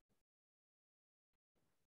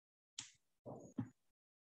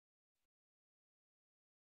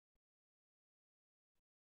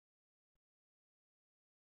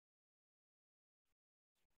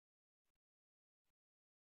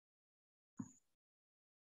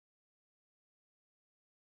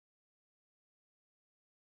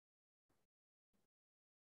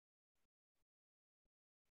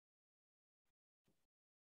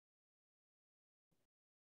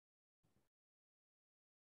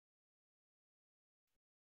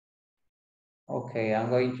 Okay, I'm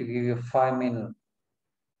going to give you 5 minutes.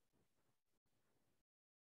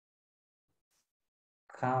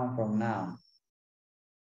 Count from now.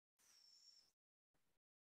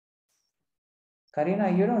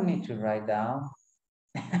 Karina, you don't need to write down.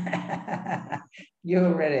 You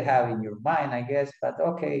already have in your mind, I guess, but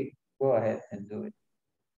okay, go ahead and do it.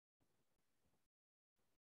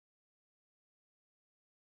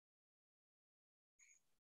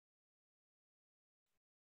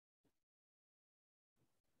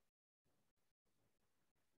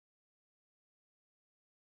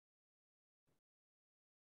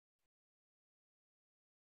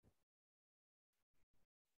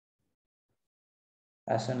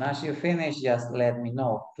 As soon as you finish, just let me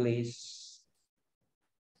know, please.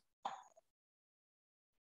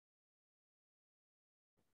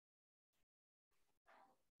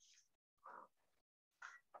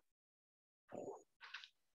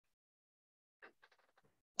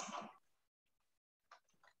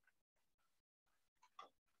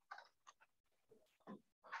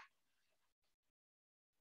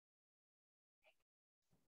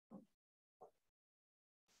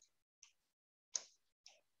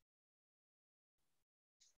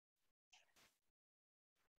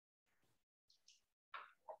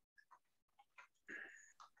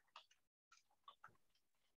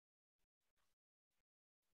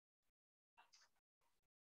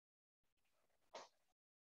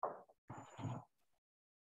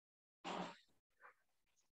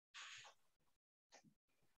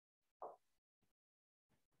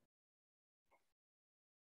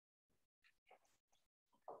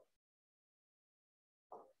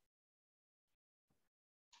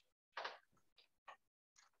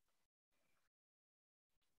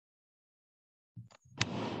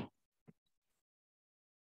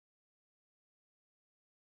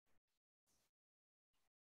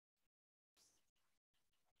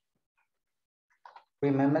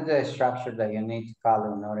 Remember the structure that you need to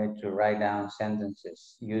follow in order to write down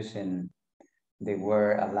sentences using the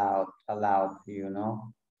word allowed, you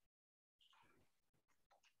know?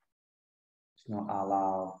 It's not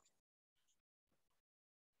allowed.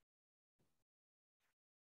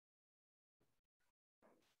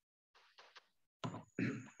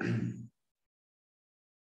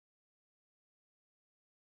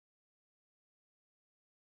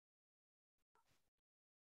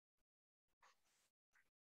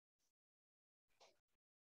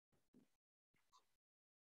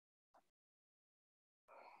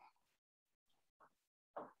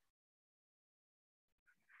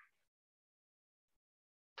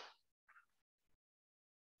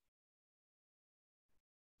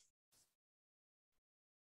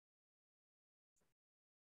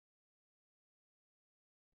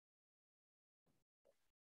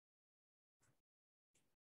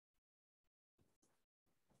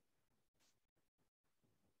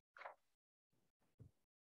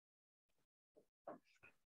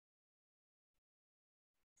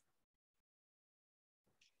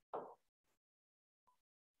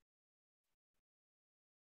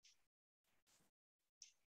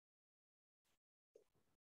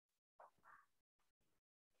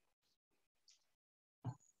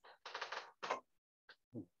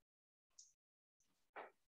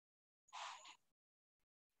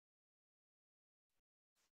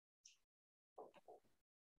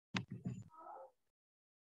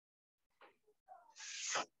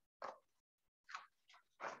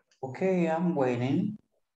 Okay, I'm waiting.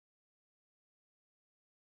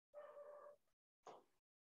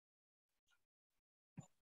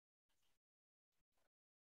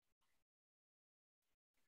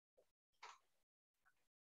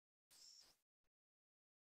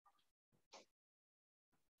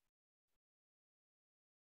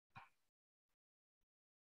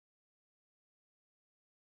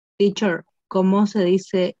 Teacher, ¿cómo se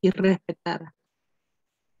dice irrespetar?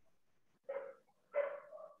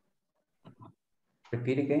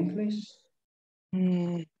 Repeat again, please.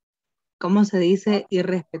 ¿Cómo se dice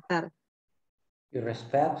irrespetar?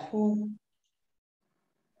 Irrespectful.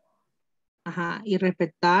 Ajá,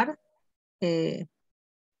 irrespetar.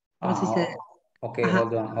 ¿Cómo se dice? Okay,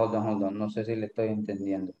 hold on. No sé si le estoy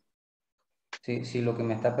entendiendo. Si lo que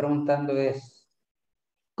me está preguntando es...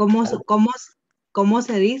 ¿Cómo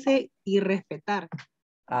se dice irrespetar?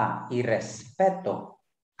 Irrespeto.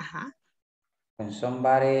 Ajá. When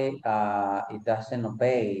somebody it doesn't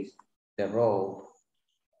obey the rule.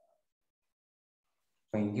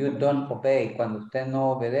 When you don't obey, cuando usted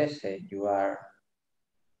no obedece,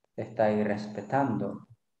 está irrespetando.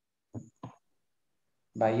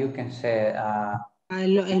 But you can say...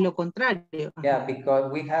 es lo contrario. Yeah,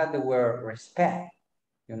 because we have the word respect,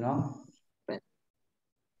 you know?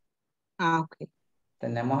 Okay.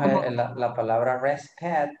 Tenemos la palabra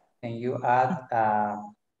respect, and you add a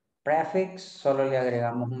prefix, solo le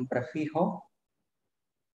agregamos un prefijo,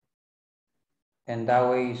 and that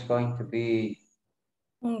way it's going to be...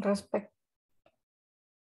 Respect.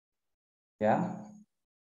 Yeah?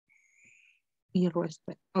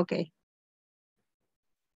 Respect, okay.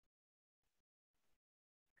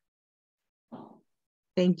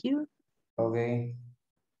 Thank you. Okay.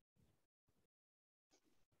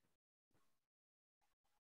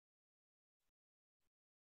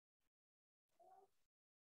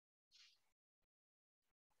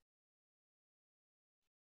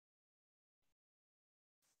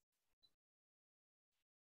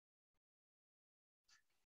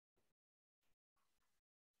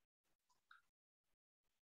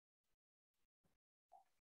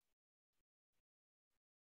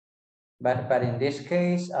 But in this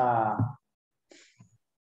case,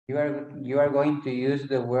 you are going to use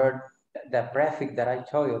the word, the prefix that I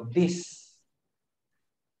told you. This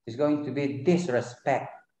is going to be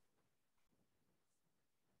disrespect.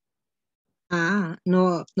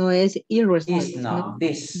 No es irrespect. This, no,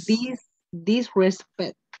 this.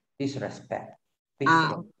 Disrespect. Disrespect.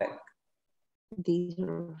 Disrespect.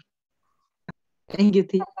 Thank you,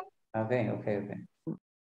 teacher. Okay.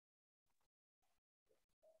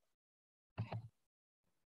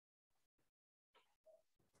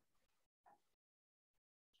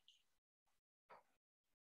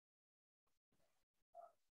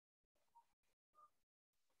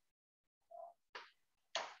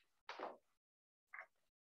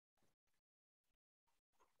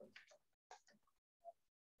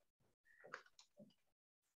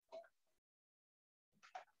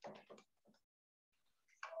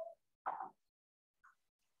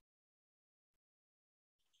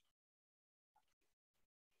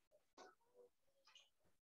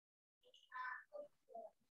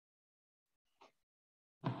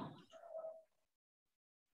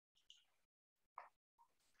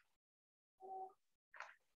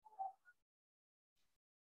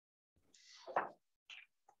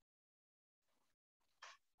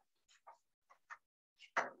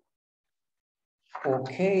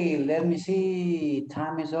 Okay, let me see.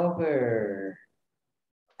 Time is over.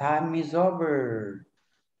 Time is over.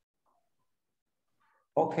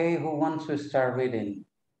 Okay, who wants to start reading?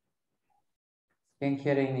 ¿Quién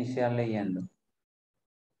quiere iniciar leyendo?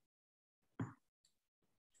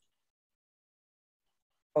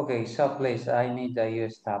 Okay, so please, I need that you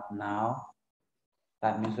stop now.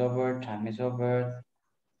 Time is over, time is over.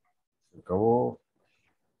 Se acabó.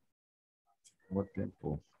 What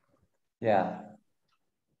tiempo? Yeah.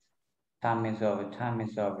 Time is over, time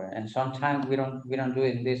is over. And sometimes we don't do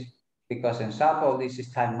it this because in softball, this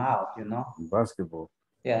is time out, you know? Basketball.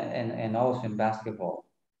 Yeah, and also in basketball.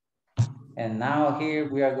 And now here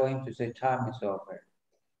we are going to say time is over.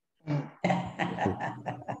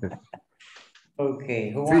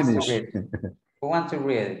 Okay, who wants to read? Who wants to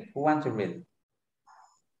read? Who wants to read?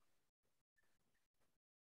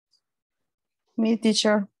 Me,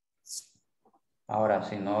 teacher. Ahora,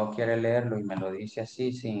 si no quiere leerlo y me lo dice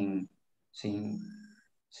así sin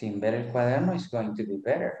ver el cuaderno, it's going to be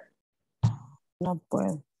better. No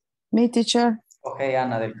puedo. Me, teacher. Okay,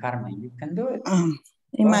 Ana del Carmen, you can do it.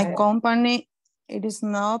 In my company, it is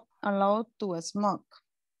not allowed to smoke.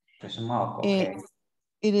 To smoke, okay.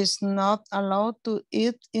 It is not allowed to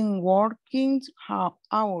eat in working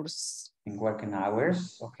hours. In working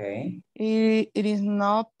hours, okay. It is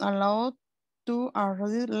not allowed to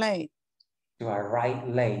arrive late. To arrive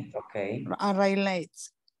late, okay. Arrive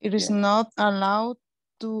late. It is not allowed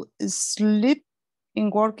to sleep in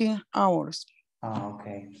working hours. Oh,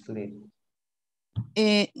 okay, sleep.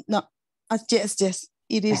 No, yes.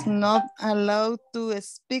 It is not allowed to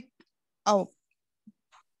speak out.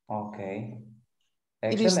 Okay.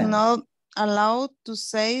 Excellent. It is not allowed to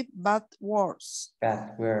say bad words.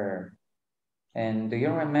 Bad word. And do you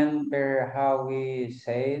remember how we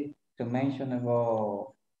say to mention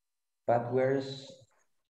about bad words?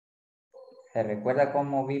 ¿Se recuerda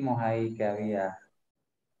cómo vimos ahí que había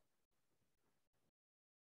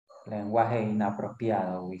lenguaje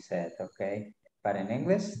inapropiado, we said, okay? But in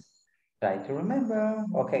English, try to remember.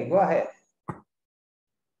 Okay, go ahead.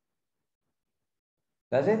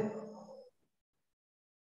 That's it?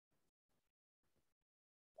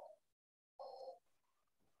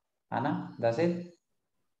 Anna, that's it?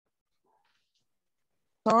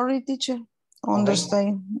 Sorry, teacher.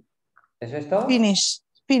 Understand. ¿Eso es todo? Finish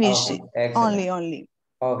Okay, it. Only.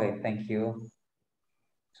 Okay, thank you.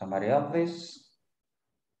 Somebody else, please.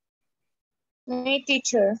 Me,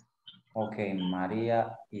 teacher. Okay,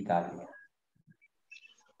 Maria Italia.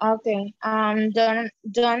 Okay.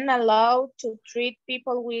 Don't allow to treat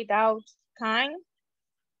people without kind.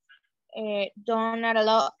 Don't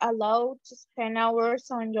allow to spend hours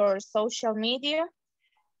on your social media.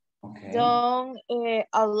 Okay. Don't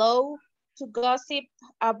allow to gossip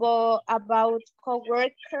about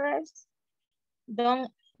coworkers.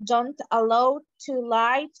 Don't allow to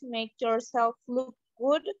lie to make yourself look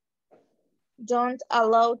good. Don't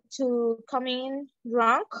allow to come in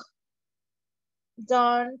drunk.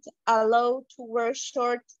 Don't allow to wear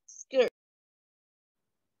short skirts.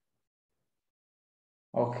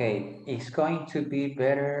 Okay, it's going to be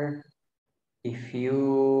better if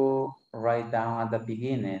you write down at the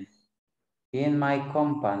beginning. In my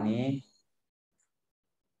company,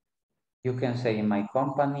 you can say in my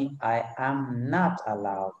company, I am not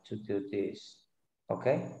allowed to do this.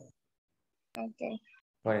 Okay? Okay.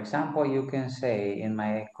 For example, you can say in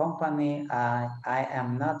my company, I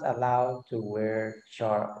am not allowed to wear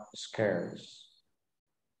short skirts.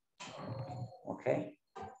 Okay?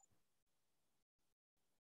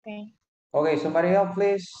 Okay. Okay, somebody else,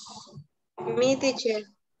 please. Me, teacher.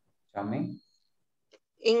 Tell me.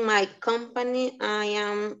 In my company, I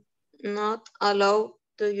am not allowed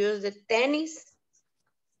to use the tennis,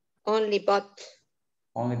 only boot.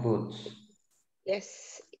 Only boots.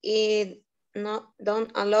 Yes, it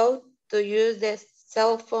don't allow to use the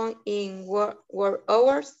cell phone in work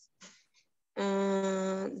hours.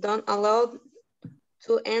 Don't allow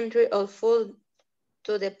to enter or food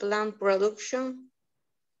to the plant production.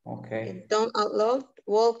 Okay. And don't allow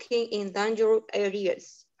walking in dangerous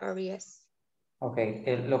areas. Ok,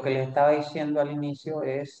 lo que les estaba diciendo al inicio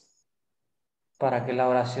es para que la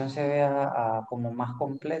oración se vea como más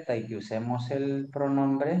completa y que usemos el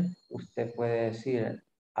pronombre, usted puede decir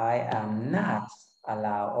I am not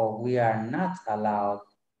allowed o we are not allowed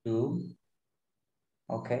to.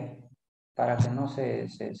 Ok, para que no se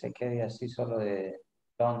quede así solo de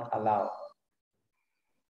don't allow.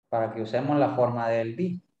 Para que usemos la forma del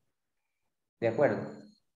be. ¿De acuerdo?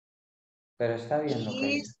 Pero está bien lo que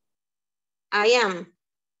dice. I am.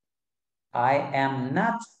 I am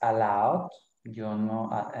not allowed. Yo no,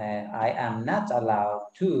 I am not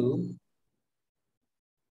allowed to.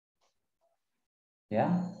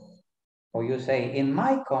 Yeah. Or you say, in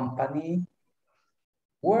my company,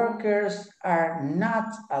 workers are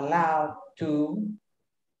not allowed to.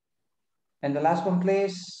 And the last one,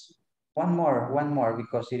 please. One more,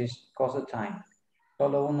 because it is cost of time.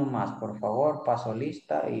 Solo uno más, por favor. Paso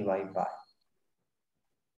lista y bye-bye.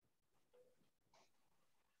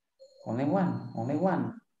 Only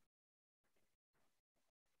one.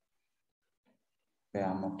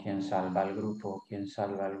 Veamos quién salva el grupo,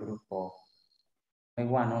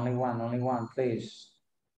 Only one, please.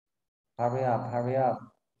 Hurry up.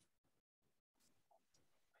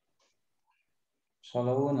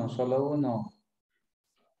 Solo uno.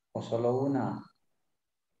 O solo una.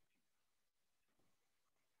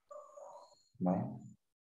 Bueno,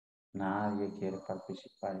 nadie quiere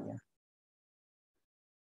participar ya.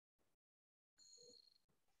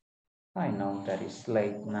 I know that it's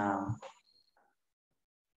late now.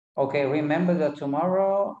 Okay, remember that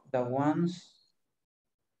tomorrow, the ones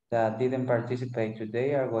that didn't participate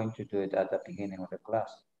today are going to do it at the beginning of the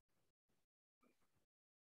class.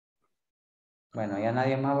 Bueno, ¿ya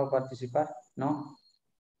nadie más va a participar? ¿No?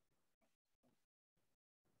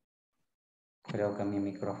 Creo que mi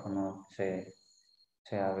micrófono se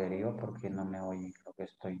averió porque no me oye lo que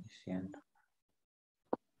estoy diciendo.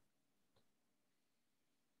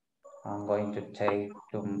 I'm going to take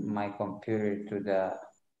my computer to the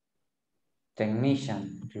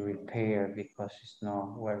technician to repair because it's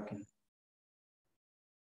not working.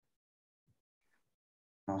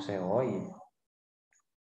 No se oye.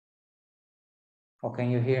 Or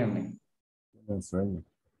can you hear me? That's right.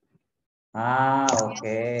 Ok,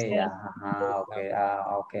 ajá,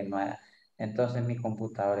 ok, no, entonces mi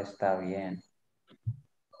computadora está bien.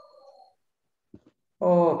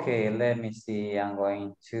 Okay, let me see, I'm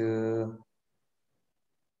going to,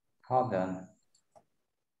 hold on.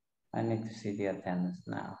 I need to see the attendance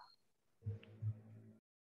now.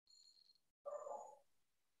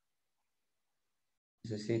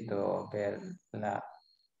 Necesito ver la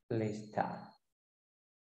lista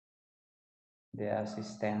de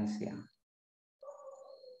asistencia.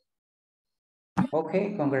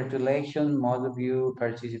 Okay, congratulations, most of you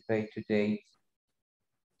participate today.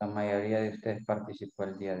 La mayoría de ustedes participó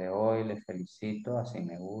el día de hoy, les felicito, así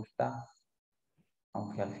me gusta.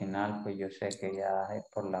 Aunque al final, pues yo sé que ya es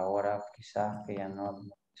por la hora, quizás que ya no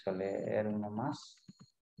quiso leer uno más.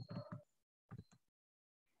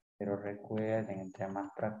 Pero recuerden, entre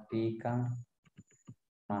más practican,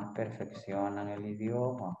 más perfeccionan el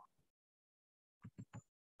idioma.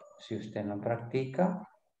 Si usted no practica,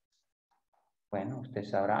 bueno, usted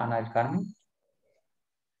sabrá. Ana del Carmen.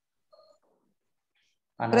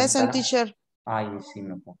 Ana del Present, Carmen. teacher. Ahí sí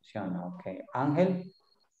me funciona, ok. Ángel.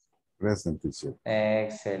 Present, teacher.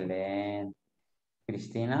 Excelente.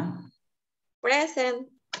 Cristina. Present.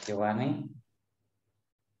 Giovanni.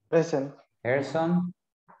 Present. Gerson.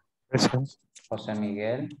 Present. José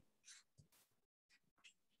Miguel.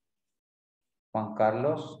 Juan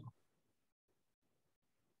Carlos.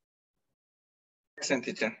 Present,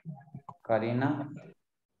 teacher. Karina.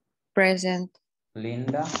 Present.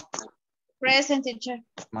 Linda. Present, teacher.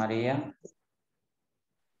 María.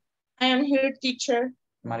 I am here, teacher.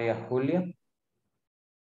 María Julia.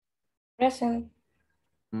 Present.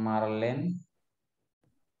 Marlene.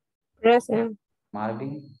 Present.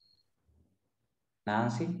 Marvin.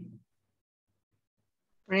 Nancy.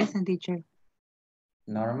 Present, teacher.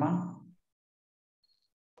 Norma.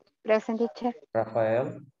 Present, teacher.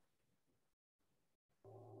 Rafael.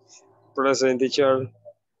 Present, teacher.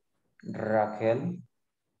 Raquel.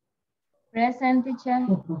 Present, teacher.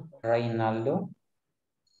 Reinaldo.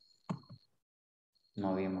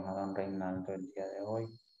 No vimos a don Reinaldo el día de hoy.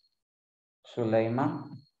 Zuleima.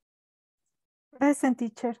 Present,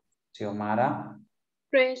 teacher. Xiomara.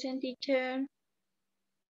 Present, teacher.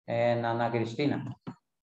 And Ana Cristina.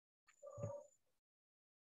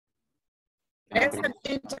 Present,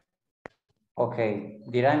 teacher. Okay.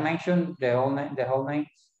 Did I mention the whole name?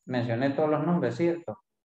 Mencioné todos los nombres, ¿cierto?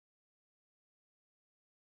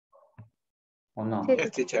 ¿O no? Sí,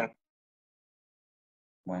 Yes, teacher.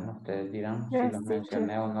 Bueno, ustedes dirán si Yes, los teacher.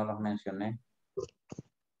 mencioné o no los mencioné.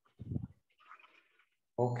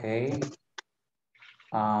 Okay.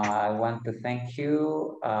 I want to thank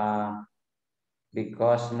you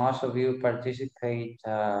because most of you participate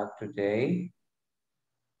today.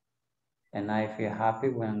 And I feel happy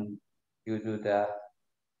when you do that.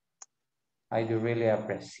 I do really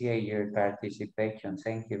appreciate your participation.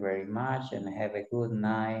 Thank you very much and have a good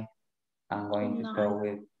night. I'm going to talk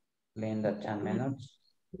with Linda 10 minutes.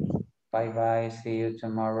 Bye-bye. See you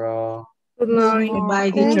tomorrow. Good night.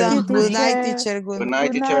 Goodbye, Thank teacher. you, Good night, teacher. teacher. Good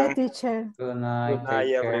night, Good teacher. night, teacher. Good night. Good night,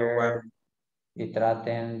 Take everyone. care. Y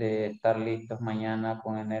traten de estar listos mañana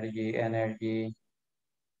con energy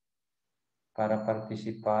para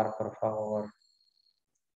participar, por favor.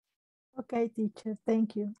 Okay, teacher.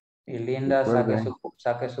 Thank you. Y Linda, saque Recuerden,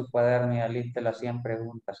 saque su cuaderno y aliste las 100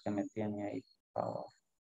 preguntas que me tiene ahí, por favor.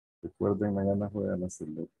 recuerden, mañana juega la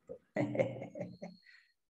selecta.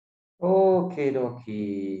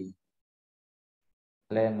 Okidoki.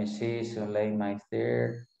 Let me see, Suleima is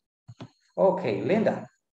there. Okay, Linda.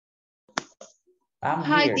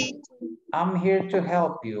 Hi, I'm here to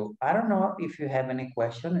help you. I don't know if you have any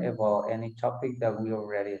question about any topic that we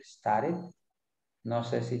already studied. No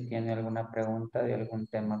sé si tiene alguna pregunta de algún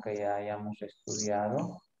tema que ya hayamos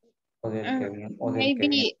estudiado o del que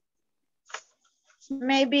viene.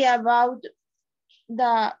 Maybe about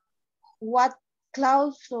the what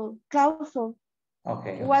clausule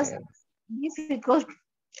Okay. was difficult.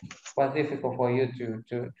 What's difficult for you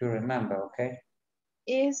to remember, okay?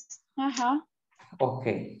 Ok.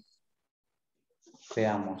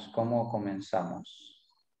 Veamos cómo comenzamos.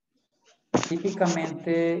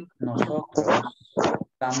 Típicamente nosotros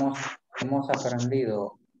hemos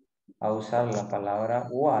aprendido a usar la palabra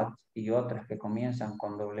what y otras que comienzan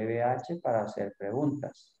con WH para hacer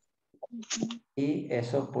preguntas. Y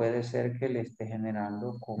eso puede ser que le esté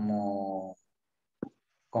generando como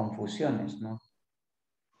confusiones, ¿no?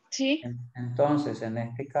 Sí. Entonces, en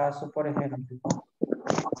este caso, por ejemplo,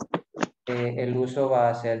 el uso va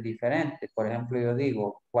a ser diferente. Por ejemplo, yo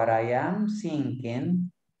digo, what I am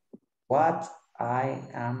thinking,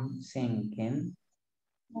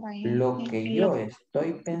 lo que yo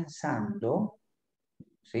estoy pensando,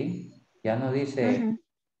 ¿sí? Ya no dice,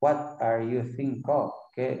 what are you think of?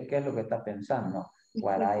 ¿Qué es lo que está pensando?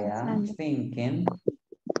 What I am thinking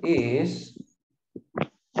is,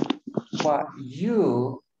 what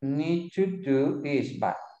you need to do is,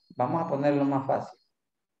 vamos a ponerlo más fácil.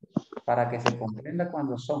 Para que se comprenda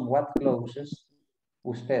cuando son what clauses,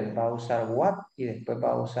 usted va a usar what y después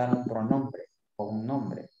va a usar un pronombre o un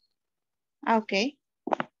nombre. Ok.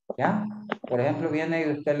 ¿Ya? Por ejemplo, viene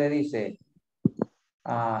y usted le dice,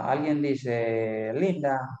 alguien dice,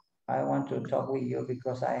 Linda, I want to talk with you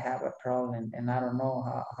because I have a problem and I don't know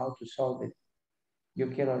how to solve it. Yo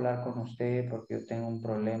quiero hablar con usted porque yo tengo un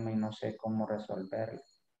problema y no sé cómo resolverlo.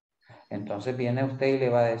 Entonces viene usted y le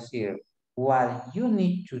va a decir, what you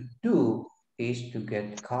need to do is to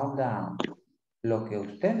get calm down. Lo que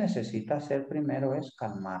usted necesita hacer primero es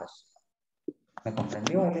calmarse. ¿Me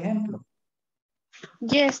comprendió el ejemplo?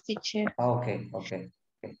 Yes, teacher. Ok.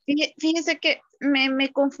 Fíjese que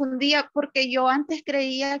me confundía porque yo antes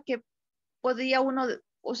creía que podía uno,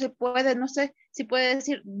 o se puede, no sé si puede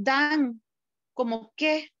decir dan, como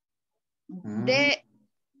que, D,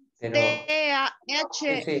 Pero,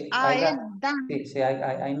 T-A-H-A-N, dan. sí,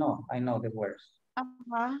 I know the words.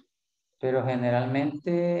 Ajá. Pero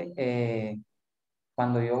generalmente,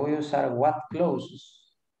 cuando yo voy a usar what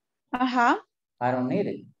clauses, Ajá. I don't need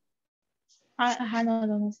it. Ajá,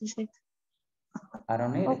 no necesito. I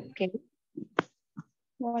don't need it. Okay.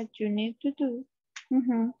 What you need to do.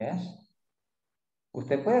 Yes.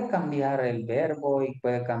 Usted puede cambiar el verbo y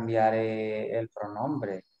puede cambiar el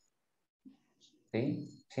pronombre.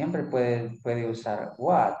 ¿Sí? Siempre puede usar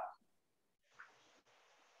what.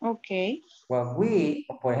 Ok. What we,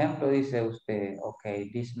 por ejemplo, dice usted, okay,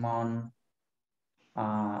 this month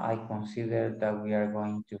I consider that we are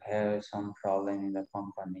going to have some problem in the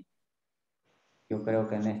company. Yo creo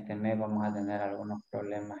que en este mes vamos a tener algunos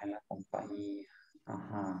problemas en la compañía.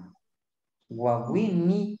 Ajá. What we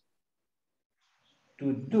need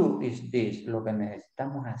to do is this. Lo que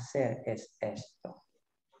necesitamos hacer es esto.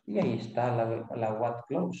 Y ahí está la what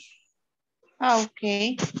clause. Ok.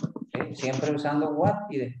 ¿Sí? Siempre usando what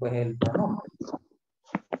y después el pronombre.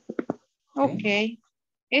 Ok. ¿Sí?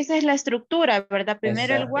 Esa es la estructura, ¿verdad?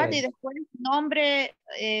 Primero el what y Exacto. después nombre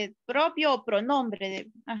propio o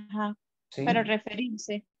pronombre. Ajá. ¿Sí? Para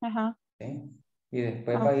referirse. Ajá. ¿Sí? Y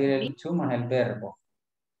después va a ir el to más el verbo.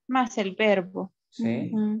 Más el verbo.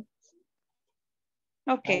 ¿Sí?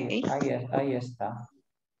 Ok. Ahí está.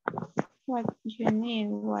 What you need,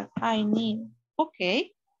 what I need.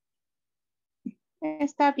 Ok.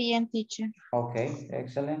 Está bien, teacher. Okay,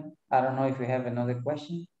 excellent. I don't know if you have another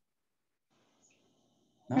question.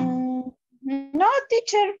 No. No,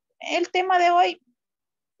 teacher. El tema de hoy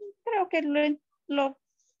creo que lo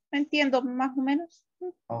entiendo más o menos.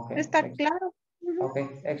 Okay. Está claro. Okay,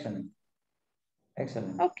 excellent.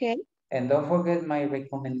 Excellent. Okay. And don't forget my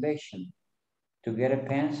recommendation to get a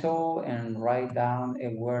pencil and write down a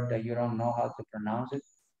word that you don't know how to pronounce it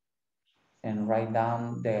and write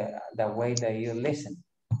down the way that you listen.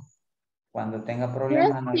 Cuando tenga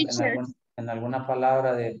problemas en alguna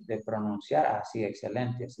palabra de pronunciar, así,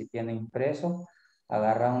 excelente. Si tiene impreso,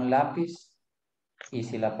 agarra un lápiz y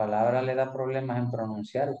si la palabra le da problemas en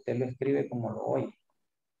pronunciar, usted lo escribe como lo oye.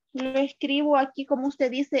 Lo escribo aquí, como usted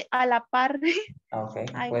dice, a la par. Ok,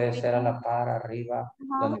 puede ser a la par, arriba,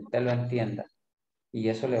 donde usted lo entienda. Y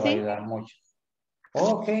eso le va a ayudar mucho.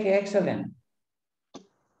 Ok, excellent.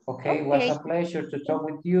 Okay, it was a pleasure to talk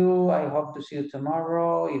with you. I hope to see you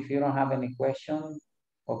tomorrow. If you don't have any questions,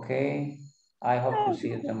 okay, I hope to see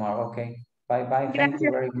you tomorrow. Okay, bye-bye. Thank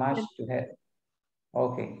you very much.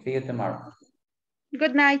 Okay, see you tomorrow.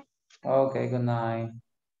 Good night. Okay, good night.